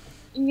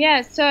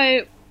 Yeah,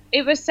 so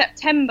it was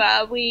September.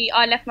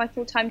 I left my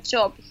full-time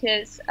job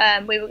because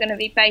we were going to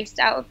be based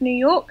out of New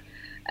York.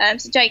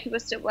 So Jacob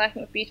was still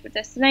working with Beautiful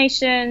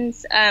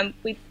Destinations.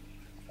 We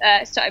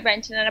started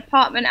renting an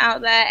apartment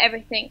out there.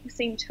 Everything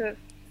seemed to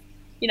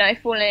have,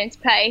 fallen into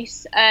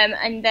place.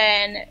 And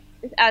then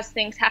as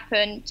things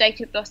happened,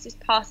 Jacob lost his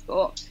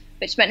passport,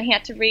 which meant he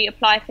had to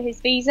reapply for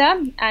his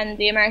visa, and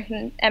the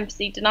American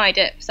embassy denied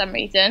it for some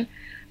reason.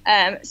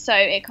 So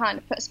it kind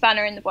of put a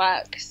spanner in the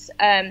works.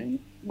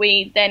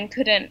 We then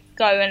couldn't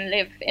go and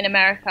live in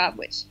America,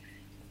 which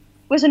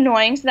was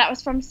annoying. So that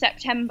was from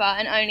September,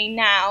 and only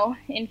now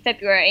in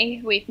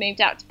February we've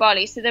moved out to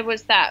Bali. So there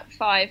was that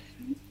 4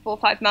 or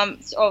 5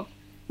 months of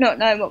not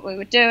knowing what we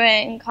were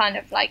doing, kind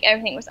of like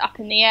everything was up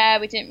in the air.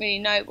 We didn't really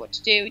know what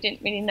to do. We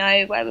didn't really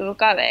know where we were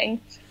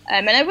going.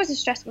 And it was a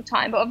stressful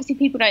time, but obviously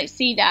people don't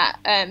see that.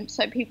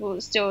 So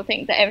people still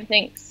think that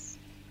everything's,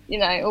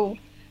 all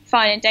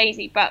fine and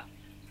daisy. But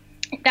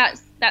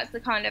that's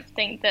the kind of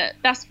thing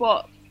that's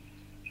what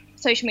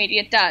social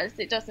media does.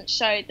 It doesn't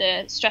show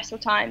the stressful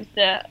times,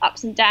 the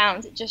ups and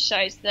downs. It just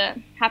shows the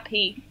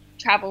happy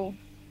travel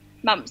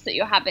months that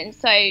you're having.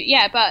 So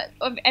yeah, but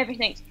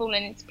everything's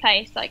fallen into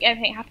place. Like,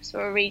 everything happens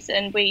for a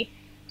reason. We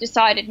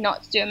decided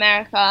not to do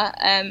America,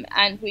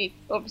 and we've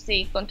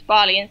obviously gone to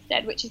Bali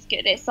instead, which is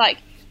good. It's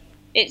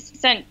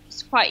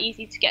quite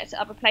easy to get to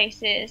other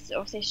places.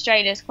 Obviously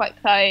Australia's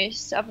quite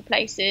close to other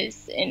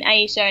places in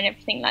Asia and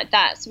everything like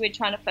that. So we're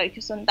trying to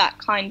focus on that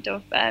kind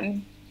of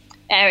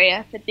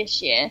area for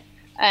this year.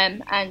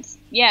 And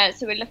yeah,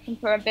 so we're looking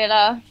for a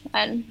villa,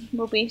 and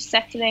we'll be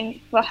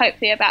settling for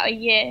hopefully about a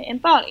year in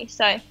Bali.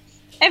 So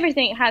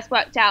everything has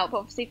worked out, but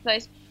obviously for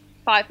those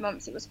 5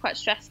 months it was quite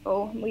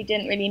stressful, and we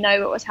didn't really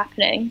know what was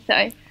happening.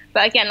 So,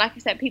 but again, like I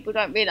said, people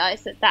don't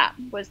realise that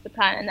was the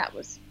plan and that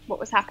was what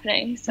was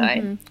happening. So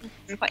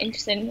It's quite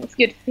interesting. It's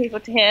good for people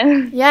to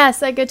hear. Yeah,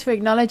 so good to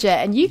acknowledge it.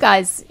 And you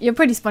guys, you're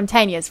pretty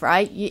spontaneous,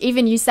 right?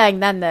 Even you saying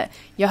then that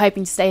you're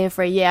hoping to stay here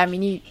for a year, I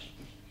mean, you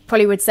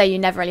probably would say you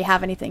never really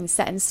have anything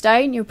set in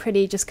stone. You're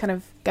pretty just kind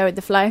of go with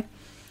the flow.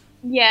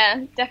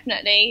 Yeah,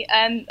 definitely.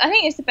 I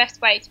think it's the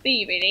best way to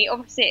be, really.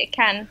 Obviously it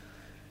can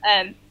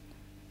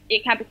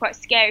be quite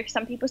scary for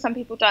some people. Some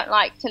people don't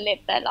like to live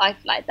their life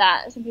like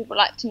that. Some people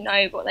like to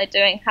know what they're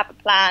doing, have a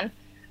plan.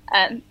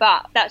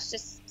 But that's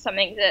just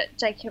something that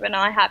Jacob and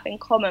I have in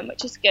common,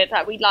 which is good.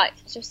 Like, we like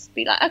to just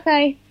be like,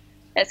 okay,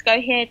 let's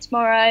go here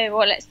tomorrow,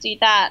 or let's do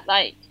that.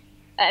 Like,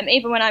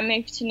 even when I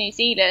moved to New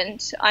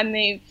Zealand, I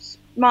moved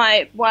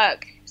my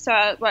work. So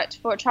I worked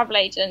for a travel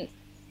agent.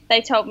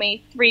 They told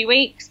me 3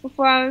 weeks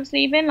before I was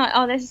leaving, like,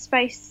 oh, there's a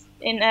space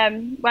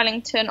in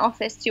Wellington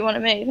office, do you want to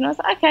move? And I was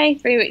like, okay.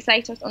 3 weeks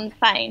later I was on the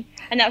plane,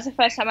 and that was the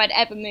first time I'd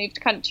ever moved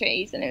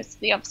countries, and it was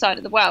the other side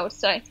of the world.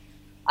 So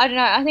I don't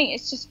know, I think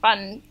it's just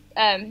fun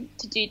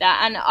to do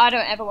that, and I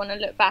don't ever want to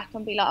look back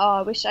and be like, oh,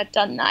 I wish I'd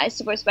done that. It's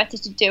always better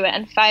to do it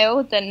and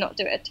fail than not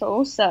do it at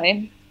all. So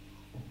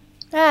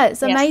yeah,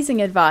 it's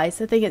amazing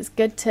advice. I think it's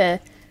good to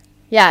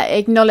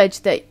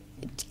acknowledge that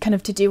kind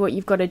of to do what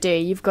you've got to do,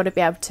 you've got to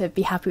be able to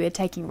be happy with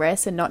taking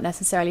risks and not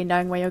necessarily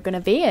knowing where you're going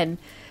to be in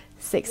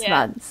 6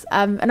 months.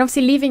 And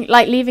obviously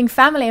leaving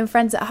family and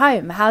friends at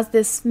home. How's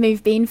this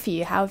move been for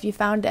you? How have you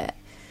found it?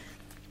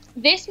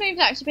 This move's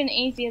actually been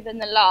easier than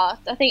the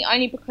last. I think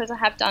only because I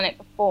have done it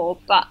before.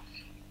 But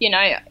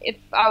if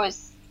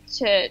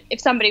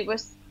somebody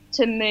was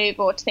to move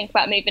or to think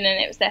about moving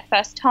and it was their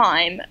first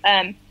time,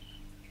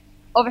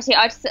 obviously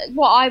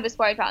what I was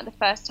worried about the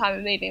first time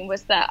of moving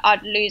was that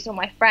I'd lose all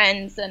my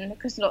friends, and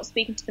because I'm not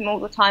speaking to them all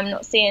the time,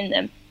 not seeing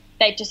them,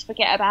 they'd just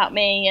forget about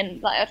me,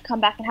 and like I'd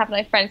come back and have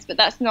no friends. But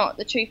that's not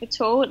the truth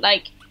at all.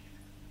 Like,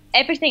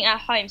 everything at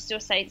home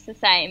still stays the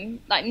same,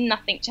 like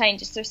nothing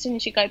changes. So as soon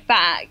as you go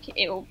back,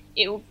 it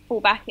will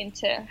fall back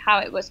into how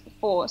it was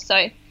before.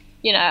 So,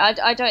 you know,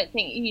 I don't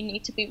think you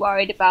need to be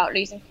worried about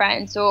losing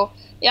friends, or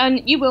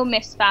you will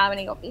miss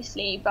family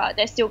obviously, but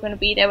they're still going to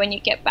be there when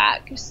you get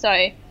back.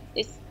 So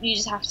you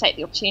just have to take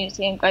the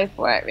opportunity and go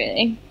for it,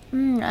 really.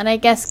 And I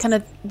guess kind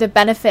of the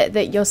benefit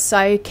that you're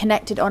so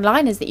connected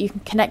online is that you can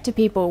connect to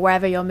people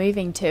wherever you're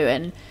moving to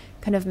and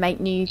kind of make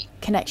new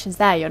connections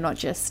there. You're not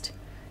just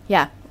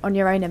on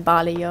your own in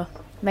Bali, you're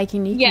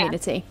making new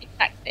community.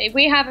 Exactly.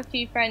 We have a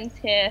few friends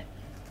here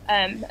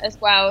as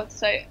well,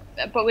 so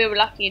but we were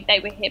lucky they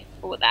were here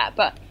before that.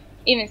 But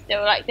even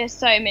still, like, there's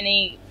so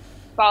many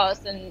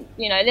bars, and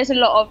you know, there's a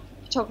lot of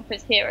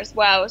photographers here as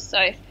well,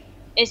 so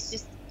it's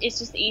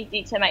just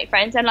easy to make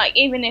friends. And like,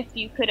 even if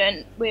you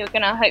couldn't, we were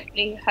gonna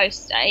hopefully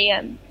host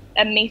a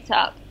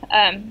meetup,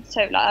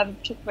 so like other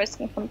photographers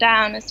can come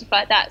down and stuff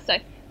like that, so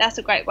that's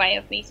a great way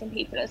of meeting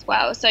people as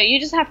well. So you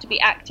just have to be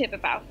active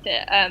about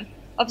it.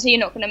 Obviously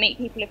you're not going to meet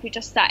people if you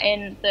just sat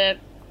in the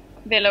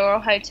villa or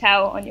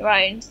hotel on your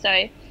own.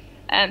 So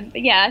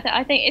but yeah,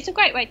 I think it's a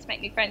great way to make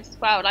new friends as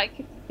well. Like,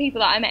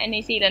 people that I met in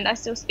New Zealand, I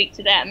still speak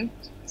to them,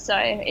 so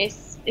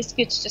it's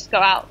good to just go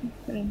out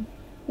and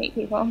meet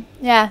people.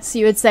 Yeah, so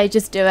you would say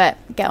just do it,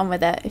 get on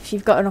with it. If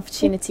you've got an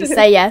opportunity,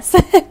 say yes.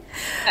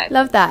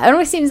 Love that. It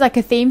always seems like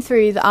a theme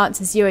through the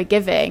answers you were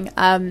giving,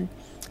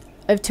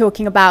 of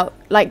talking about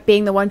like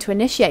being the one to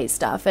initiate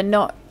stuff, and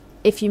not,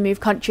 if you move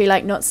country,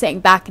 like not sitting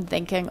back and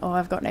thinking, oh,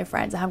 I've got no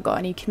friends, I haven't got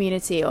any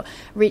community, or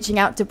reaching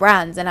out to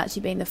brands and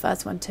actually being the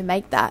first one to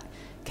make that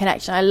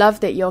connection. I love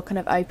that you're kind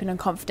of open and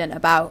confident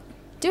about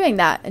doing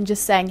that and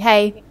just saying,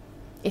 hey,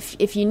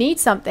 if you need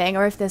something,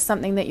 or if there's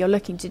something that you're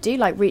looking to do,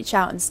 like reach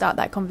out and start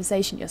that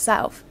conversation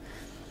yourself.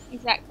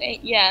 Exactly,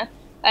 yeah.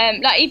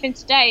 Like even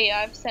today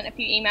I've sent a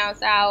few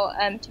emails out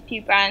to a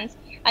few brands,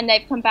 and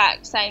they've come back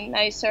saying,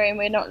 no, sorry,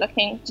 we're not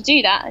looking to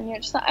do that. And you're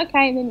just like,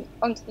 okay, then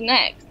on to the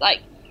next. Like,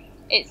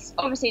 it's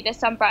obviously, there's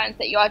some brands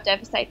that you are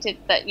devastated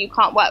that you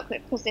can't work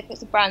with, because if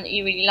it's a brand that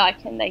you really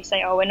like and they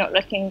say, oh, we're not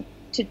looking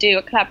to do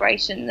a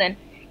collaboration, then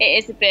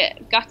it is a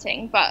bit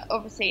gutting. But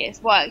obviously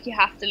it's work. You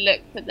have to look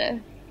for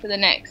the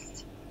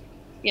next,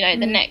 you know,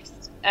 the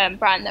next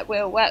brand that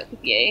will work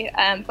with you.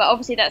 But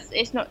obviously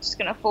it's not just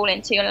going to fall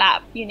into your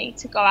lap. You need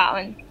to go out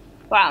and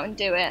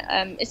do it.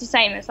 It's the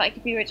same as like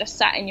if you were just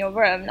sat in your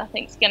room,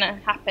 nothing's going to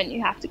happen.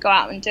 You have to go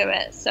out and do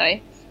it. So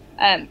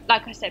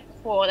like I said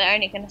before, they're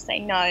only going to say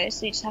no,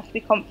 so you just have to be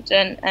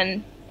confident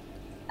and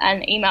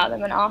email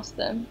them and ask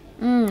them.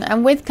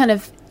 And with kind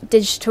of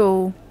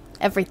digital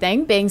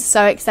everything being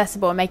so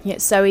accessible and making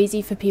it so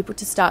easy for people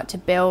to start to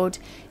build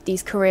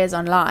these careers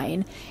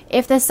online,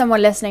 if there's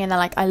someone listening and they're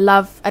like, I'd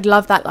love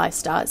that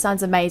lifestyle, it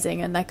sounds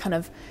amazing, and they kind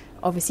of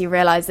obviously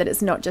realize that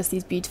it's not just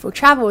these beautiful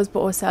travels but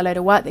also a load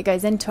of work that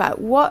goes into it,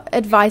 what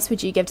advice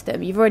would you give to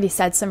them? You've already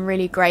said some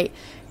really great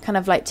kind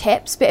of like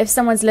tips, but if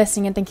someone's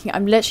listening and thinking,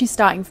 I'm literally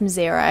starting from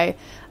zero,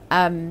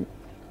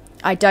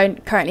 I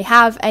don't currently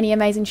have any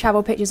amazing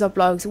travel pictures or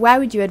blogs, where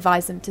would you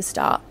advise them to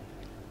start?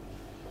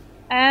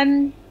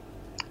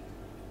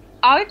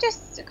 I would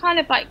just kind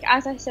of, like,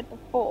 as I said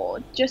before,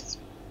 just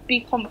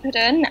be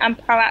confident and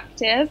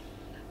proactive.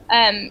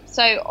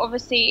 So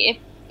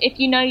obviously if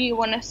you know you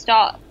want to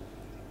start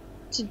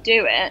to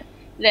do it,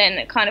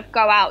 then kind of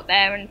go out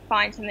there and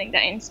find something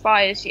that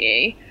inspires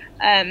you,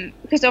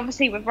 because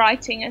obviously with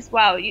writing as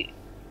well,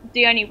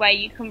 the only way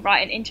you can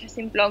write an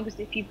interesting blog is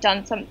if you've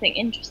done something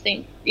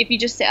interesting. If you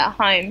just sit at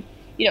home,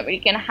 you're not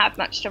really going to have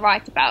much to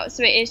write about.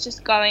 So it is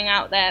just going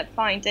out there,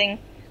 finding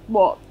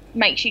what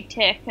makes you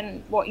tick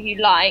and what you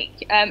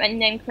like,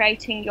 and then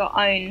creating your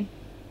own,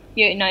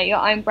 your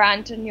own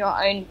brand and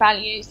your own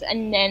values,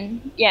 and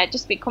then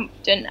just be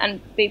confident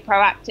and be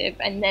proactive,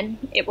 and then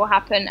it will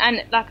happen.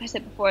 And like I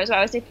said before as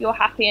well, as if you're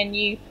happy and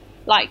you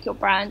like your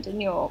brand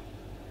and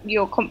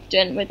you're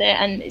confident with it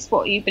and it's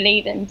what you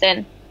believe in,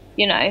 then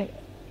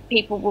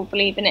people will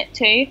believe in it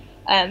too.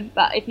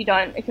 But if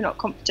you're not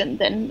confident,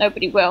 then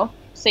nobody will.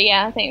 So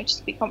I think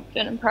just be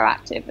confident and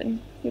proactive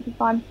and you'll be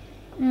fine.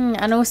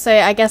 And also,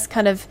 I guess,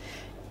 kind of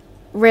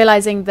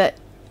realizing that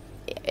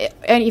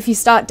only if you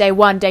start day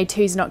one, day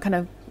two is not kind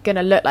of going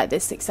to look like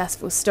this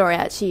successful story.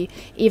 Actually,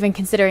 even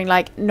considering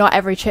like not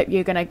every trip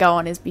you're going to go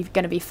on is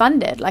going to be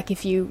funded. Like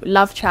if you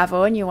love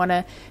travel and you want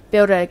to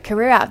build a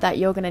career out of that,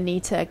 you're going to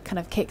need to kind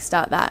of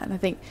kickstart that. And I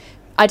think,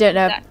 I don't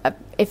know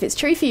if it's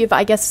true for you, but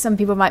I guess some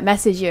people might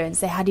message you and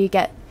say, how do you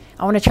get,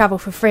 I want to travel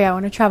for free.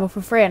 And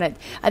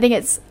I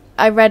think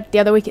I read the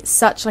other week, it's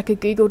such like a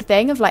Googled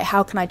thing of like,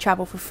 how can I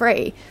travel for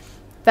free?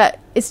 But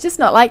it's just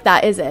not like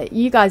that, is it?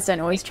 You guys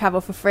don't always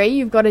travel for free.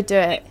 You've got to do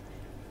it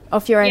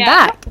off your own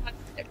back.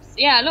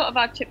 A lot of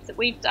our trips that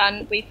we've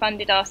done, we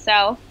funded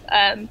ourselves.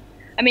 I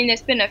mean,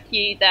 there's been a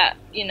few that,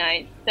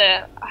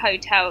 the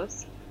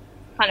hotels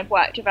kind of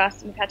worked with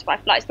us and we've had to buy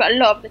flights, but a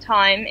lot of the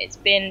time it's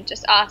been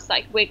just us.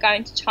 Like, we're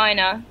going to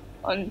China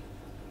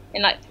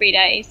in like 3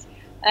 days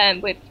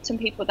with some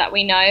people that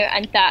we know,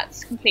 and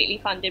that's completely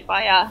funded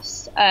by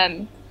us.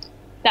 And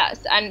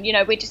you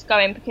know, we're just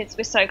going because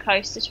we're so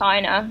close to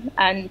China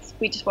and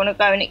we just want to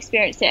go and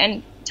experience it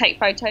and take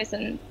photos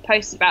and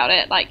post about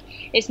it. Like,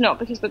 it's not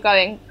because we're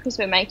going because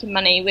we're making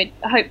money. We're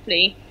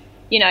hopefully,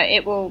 you know,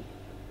 it will,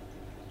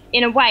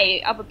 in a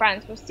way, other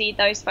brands will see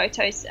those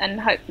photos and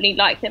hopefully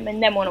like them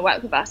and then want to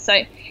work with us.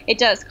 So it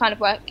does kind of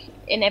work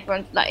in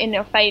everyone, like, in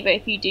your favor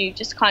if you do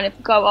just kind of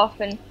go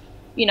off and,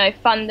 you know,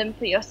 fund them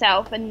for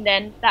yourself, and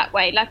then that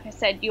way, like I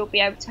said, you'll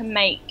be able to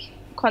make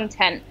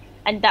content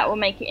and that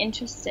will make it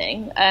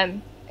interesting.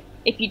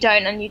 If you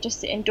don't and you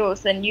just sit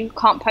indoors, then you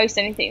can't post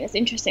anything that's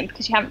interesting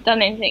because you haven't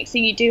done anything. So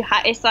you do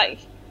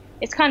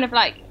it's kind of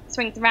like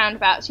swings and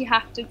roundabouts. You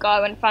have to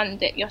go and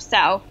fund it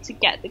yourself to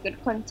get the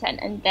good content,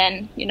 and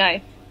then, you know,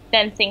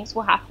 then things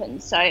will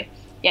happen. So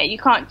yeah, you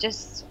can't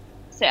just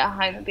sit at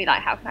home and be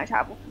like, how can I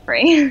travel for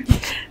free?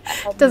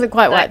 Doesn't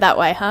quite work that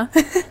way, huh?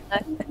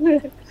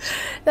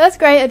 That's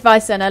great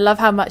advice, and I love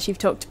how much you've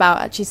talked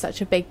about actually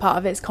such a big part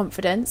of it's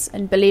confidence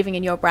and believing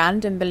in your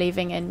brand and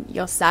believing in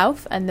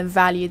yourself and the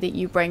value that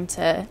you bring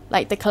to,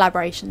 like, the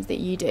collaborations that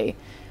you do,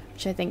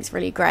 which I think is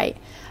really great.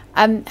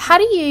 How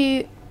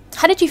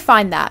did you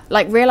find that,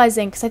 like,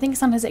 realizing, because I think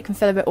sometimes it can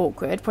feel a bit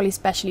awkward, probably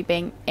especially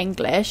being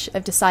English,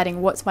 of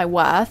deciding what's my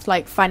worth,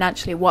 like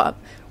financially,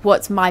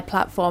 what's my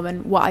platform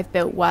and what I've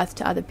built worth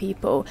to other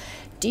people.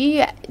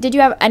 Did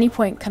you at any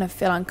point kind of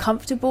feel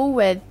uncomfortable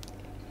with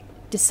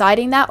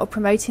deciding that or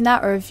promoting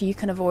that, or have you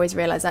kind of always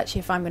realized, actually,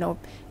 if I'm going to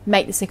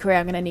make this a career,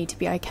 I'm going to need to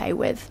be okay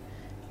with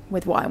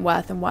what I'm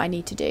worth and what I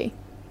need to do?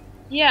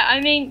 Yeah, I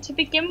mean, to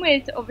begin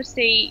with,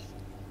 obviously,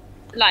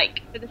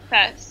 like, for the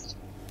first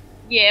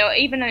year or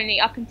even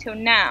only up until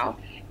now,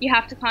 you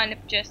have to kind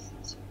of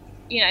just,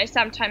 you know,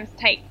 sometimes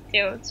take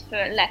deals for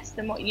less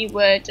than what you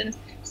would and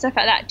stuff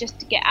like that just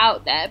to get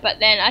out there. But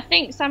then I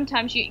think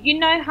sometimes you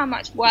know how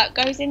much work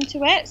goes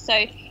into it.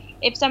 So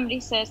if somebody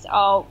says,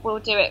 oh, we'll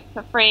do it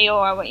for free, or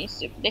I want you to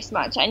do it for this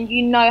much, and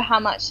you know how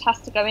much has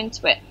to go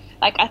into it,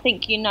 like, I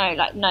think, you know,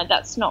 like, no,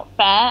 that's not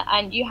fair,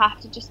 and you have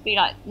to just be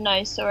like,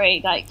 no, sorry,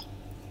 like,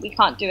 we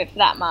can't do it for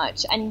that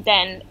much, and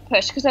then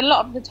push. Because a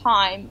lot of the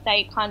time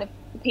they kind of,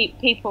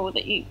 people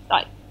that you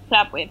like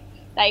collab with,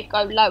 they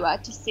go lower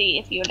to see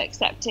if you'll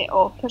accept it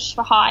or push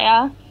for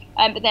higher,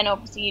 but then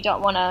obviously you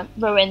don't want to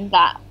ruin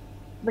that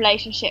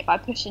relationship by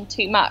pushing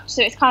too much.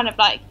 So it's kind of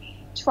like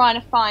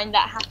trying to find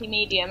that happy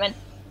medium, and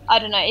I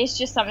don't know, it's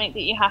just something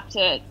that you have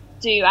to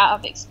do out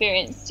of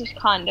experience to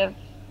kind of,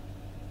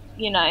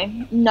 you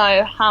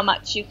know how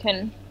much you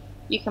can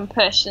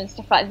push and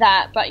stuff like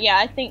that. But yeah,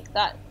 I think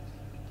that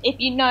if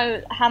you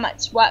know how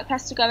much work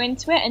has to go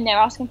into it and they're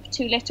asking for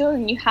too little,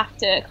 then you have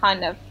to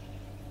kind of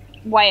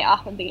weigh it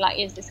up and be like,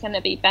 is this going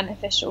to be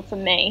beneficial for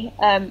me?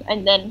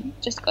 And then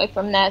just go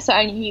from there. So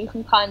only you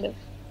can kind of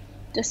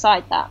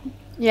decide that.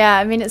 Yeah,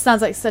 I mean, it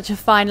sounds like such a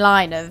fine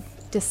line of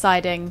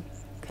deciding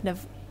kind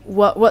of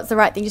what's the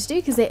right thing to do,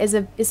 because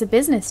it's a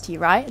business to you,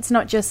 right? It's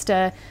not just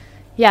a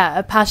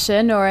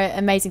passion or an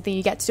amazing thing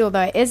you get to do,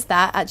 although it is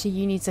that. Actually,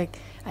 you need to,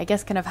 I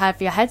guess, kind of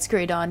have your head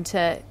screwed on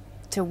to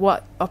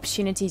what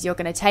opportunities you're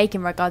going to take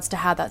in regards to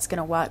how that's going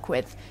to work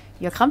with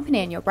your company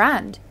and your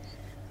brand.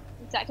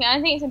 Exactly. And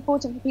I think it's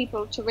important for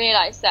people to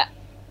realise that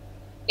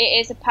it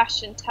is a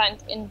passion turned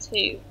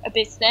into a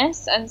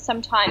business, and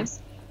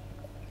sometimes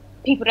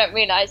people don't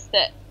realise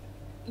that,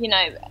 you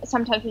know,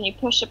 sometimes when you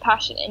push a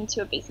passion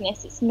into a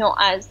business, it's not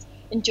as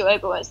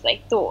enjoyable as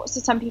they thought. So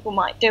some people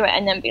might do it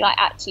and then be like,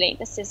 actually,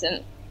 this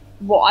isn't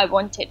what I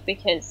wanted,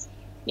 because,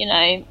 you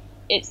know,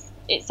 it's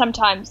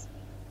sometimes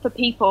for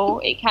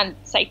people it can,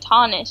 say,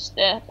 tarnish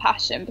the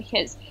passion,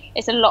 because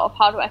it's a lot of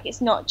hard work.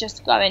 It's not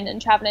just going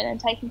and traveling and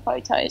taking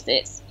photos.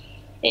 It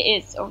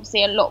is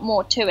obviously a lot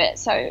more to it.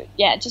 So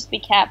yeah, just be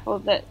careful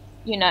that,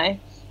 you know,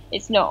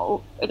 it's not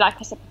all, like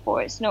I said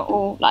before, it's not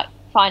all like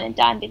fine and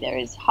dandy. There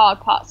is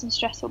hard parts and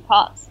stressful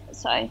parts,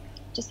 so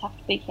just have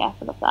to be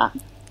careful of that.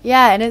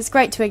 Yeah, and it's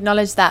great to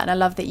acknowledge that, and I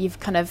love that you've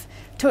kind of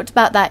talked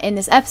about that in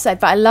this episode,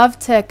 but I love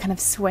to kind of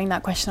swing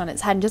that question on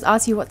its head and just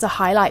ask you, what's a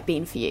highlight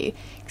been for you?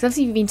 Because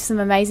obviously you've been to some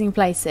amazing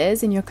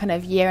places in your kind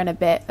of year and a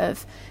bit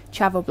of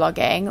travel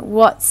blogging.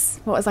 What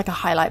was like a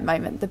highlight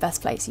moment, the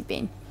best place you've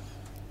been?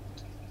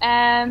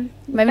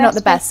 Maybe not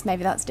the best,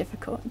 maybe that's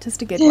difficult,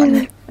 just a good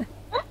one.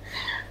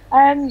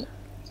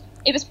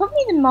 It was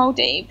probably the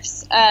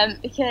Maldives,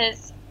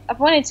 because I've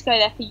wanted to go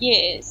there for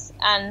years,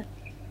 and,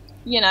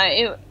 you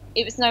know,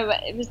 it was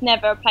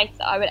never a place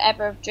that I would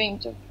ever have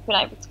dreamed of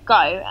being able to go.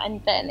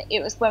 And then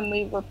it was when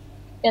we were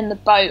in the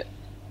boat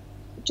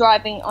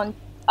driving on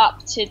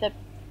up to the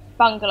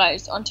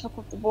bungalows on top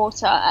of the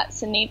water at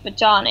Sunid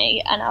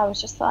Vajani, and I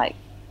was just like,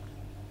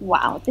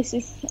 wow, this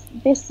is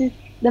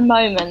the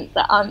moment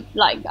that I'm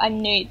like, I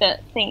knew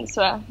that things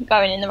were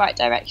going in the right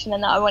direction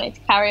and that I wanted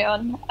to carry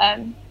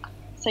on.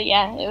 So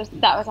yeah,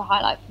 that was a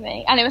highlight for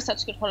me, and it was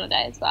such a good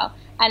holiday as well.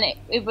 And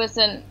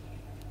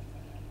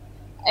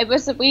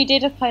we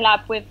did a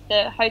collab with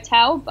the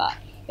hotel, but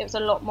it was a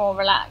lot more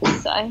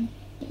relaxed. So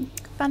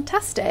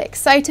fantastic.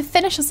 So to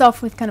finish us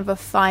off with kind of a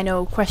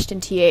final question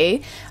to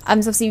you, so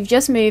obviously you've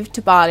just moved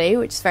to Bali,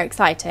 which is very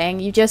exciting.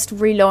 You just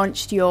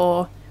relaunched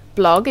your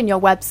blog and your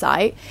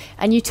website,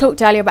 and you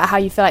talked earlier about how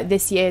you feel like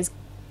this year is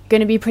going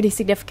to be pretty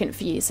significant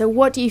for you. So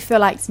what do you feel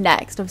like's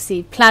next?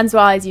 Obviously, plans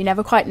wise, you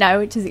never quite know,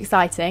 which is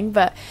exciting,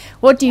 but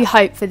what do you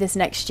hope for this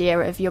next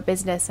year of your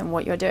business and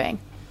what you're doing?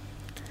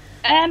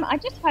 I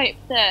just hope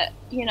that,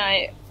 you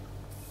know,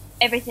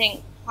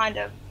 everything kind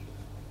of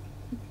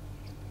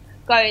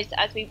goes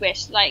as we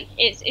wish. Like,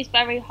 it's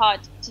very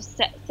hard to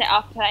set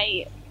up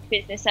a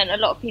business, and a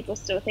lot of people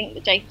still think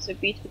that Jacobs are a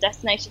beautiful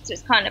destination, so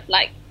it's kind of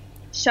like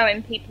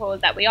showing people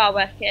that we are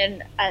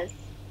working as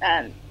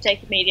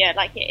Jacob Media,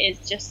 like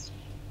it's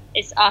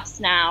us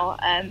now,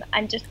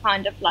 and just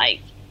kind of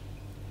like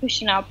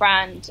pushing our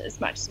brand as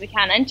much as we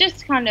can, and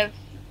just kind of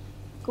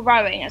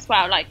growing as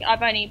well. Like,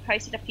 I've only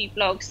posted a few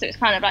blogs, so it's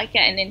kind of like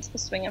getting into the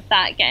swing of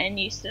that, getting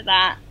used to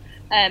that,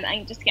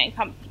 and just getting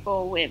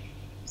comfortable with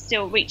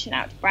still reaching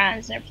out to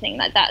brands and everything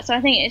like that. So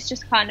I think it's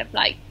just kind of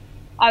like,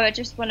 I would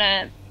just want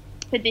to,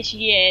 for this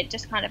year,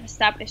 just kind of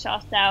establish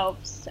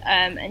ourselves,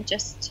 and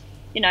just,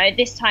 you know,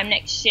 this time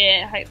next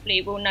year,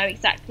 hopefully we'll know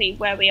exactly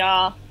where we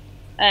are,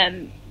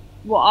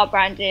 what our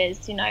brand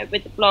is, you know,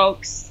 with the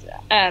blogs.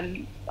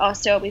 I'll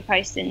still be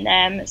posting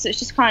them. So it's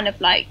just kind of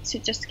like to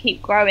just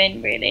keep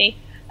growing, really,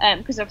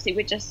 because obviously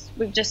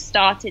we've just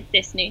started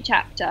this new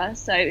chapter.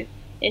 So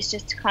it's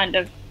just to kind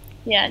of,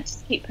 yeah,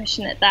 just keep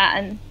pushing at that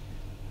and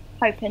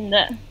hoping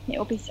that it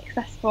will be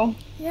successful.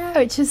 Yeah,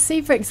 which is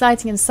super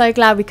exciting, and so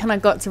glad we kind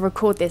of got to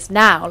record this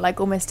now,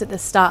 like almost at the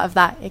start of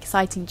that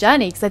exciting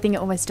journey, because I think it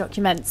almost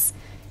documents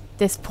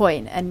this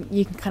point, and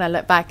you can kind of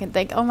look back and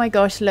think, oh my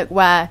gosh, look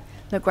where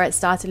it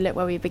started, look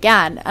where we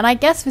began. And I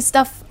guess with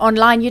stuff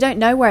online, you don't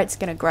know where it's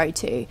going to grow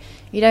to.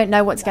 You don't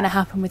know what's going to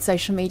happen with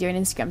social media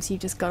and Instagram, so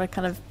you've just got to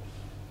kind of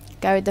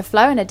go with the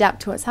flow and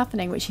adapt to what's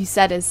happening, which you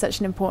said is such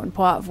an important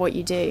part of what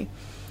you do.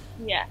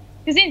 Yeah,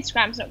 because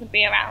Instagram's not going to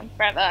be around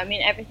forever. I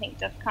mean, everything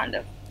does kind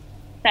of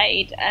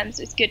fade,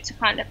 so it's good to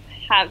kind of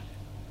have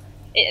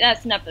it.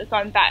 That's another,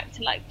 going back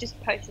to like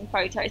just posting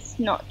photos,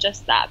 not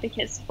just that,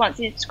 because once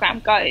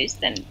Instagram goes,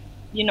 then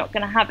you're not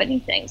going to have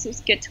anything. So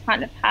it's good to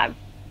kind of have,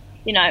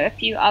 you know, a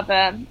few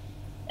other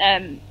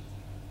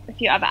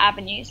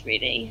avenues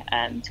really,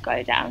 to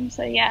go down.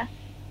 So yeah,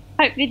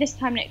 hopefully this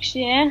time next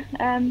year,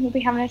 we'll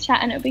be having a chat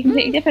and it'll be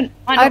completely different.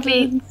 Might not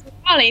be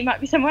Bali, might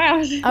be somewhere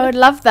else. I would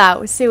love that.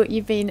 We'll see what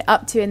you've been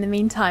up to in the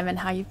meantime and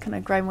how you've kind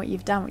of grown what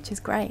you've done, which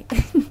is great.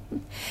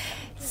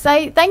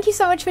 So thank you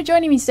so much for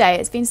joining me today.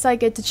 It's been so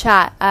good to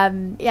chat.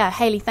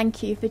 Hayley,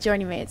 thank you for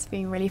joining me. It's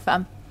been really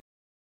fun.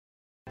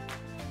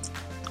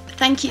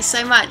 Thank you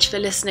so much for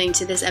listening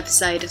to this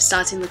episode of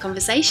Starting the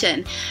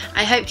Conversation.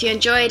 I hope you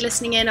enjoyed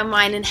listening in on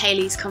mine and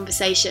Hayley's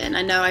conversation.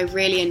 I know I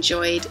really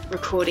enjoyed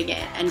recording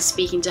it and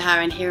speaking to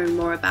her and hearing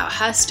more about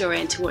her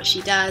story and to what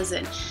she does.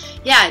 And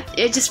yeah,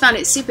 I just found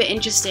it super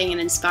interesting and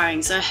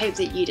inspiring, so I hope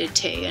that you did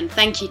too. And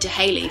thank you to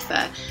Hayley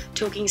for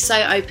talking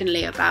so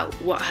openly about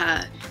what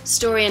her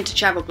story into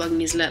travel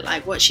blogging has looked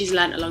like, what she's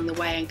learnt along the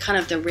way, and kind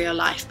of the real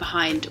life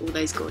behind all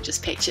those gorgeous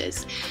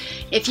pictures.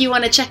 If you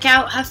want to check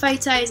out her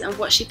photos and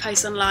what she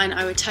posts online,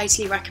 I would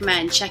totally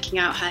recommend checking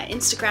out her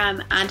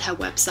Instagram and her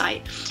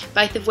website,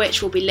 both of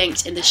which will be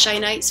linked in the show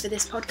notes for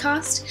this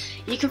podcast.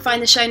 You can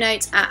find the show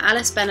notes at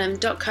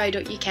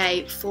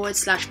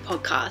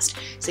alicebenham.co.uk/podcast.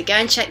 So go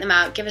and check them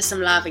out, give us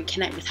some love and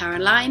connect with her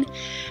online.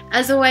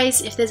 As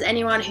always, if there's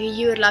anyone who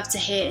you would love to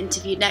hear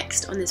interviewed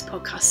next on this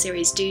podcast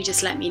series, do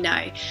just let me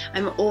know.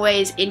 I'm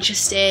always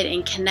interested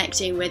in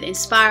connecting with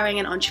inspiring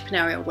and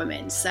entrepreneurial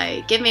women.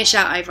 So give me a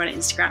shout over on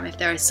Instagram if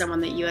there is someone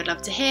that you would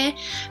love to hear.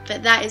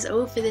 But that is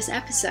all for this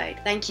episode.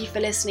 Thank you for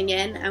listening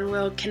in, and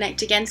we'll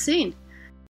connect again soon.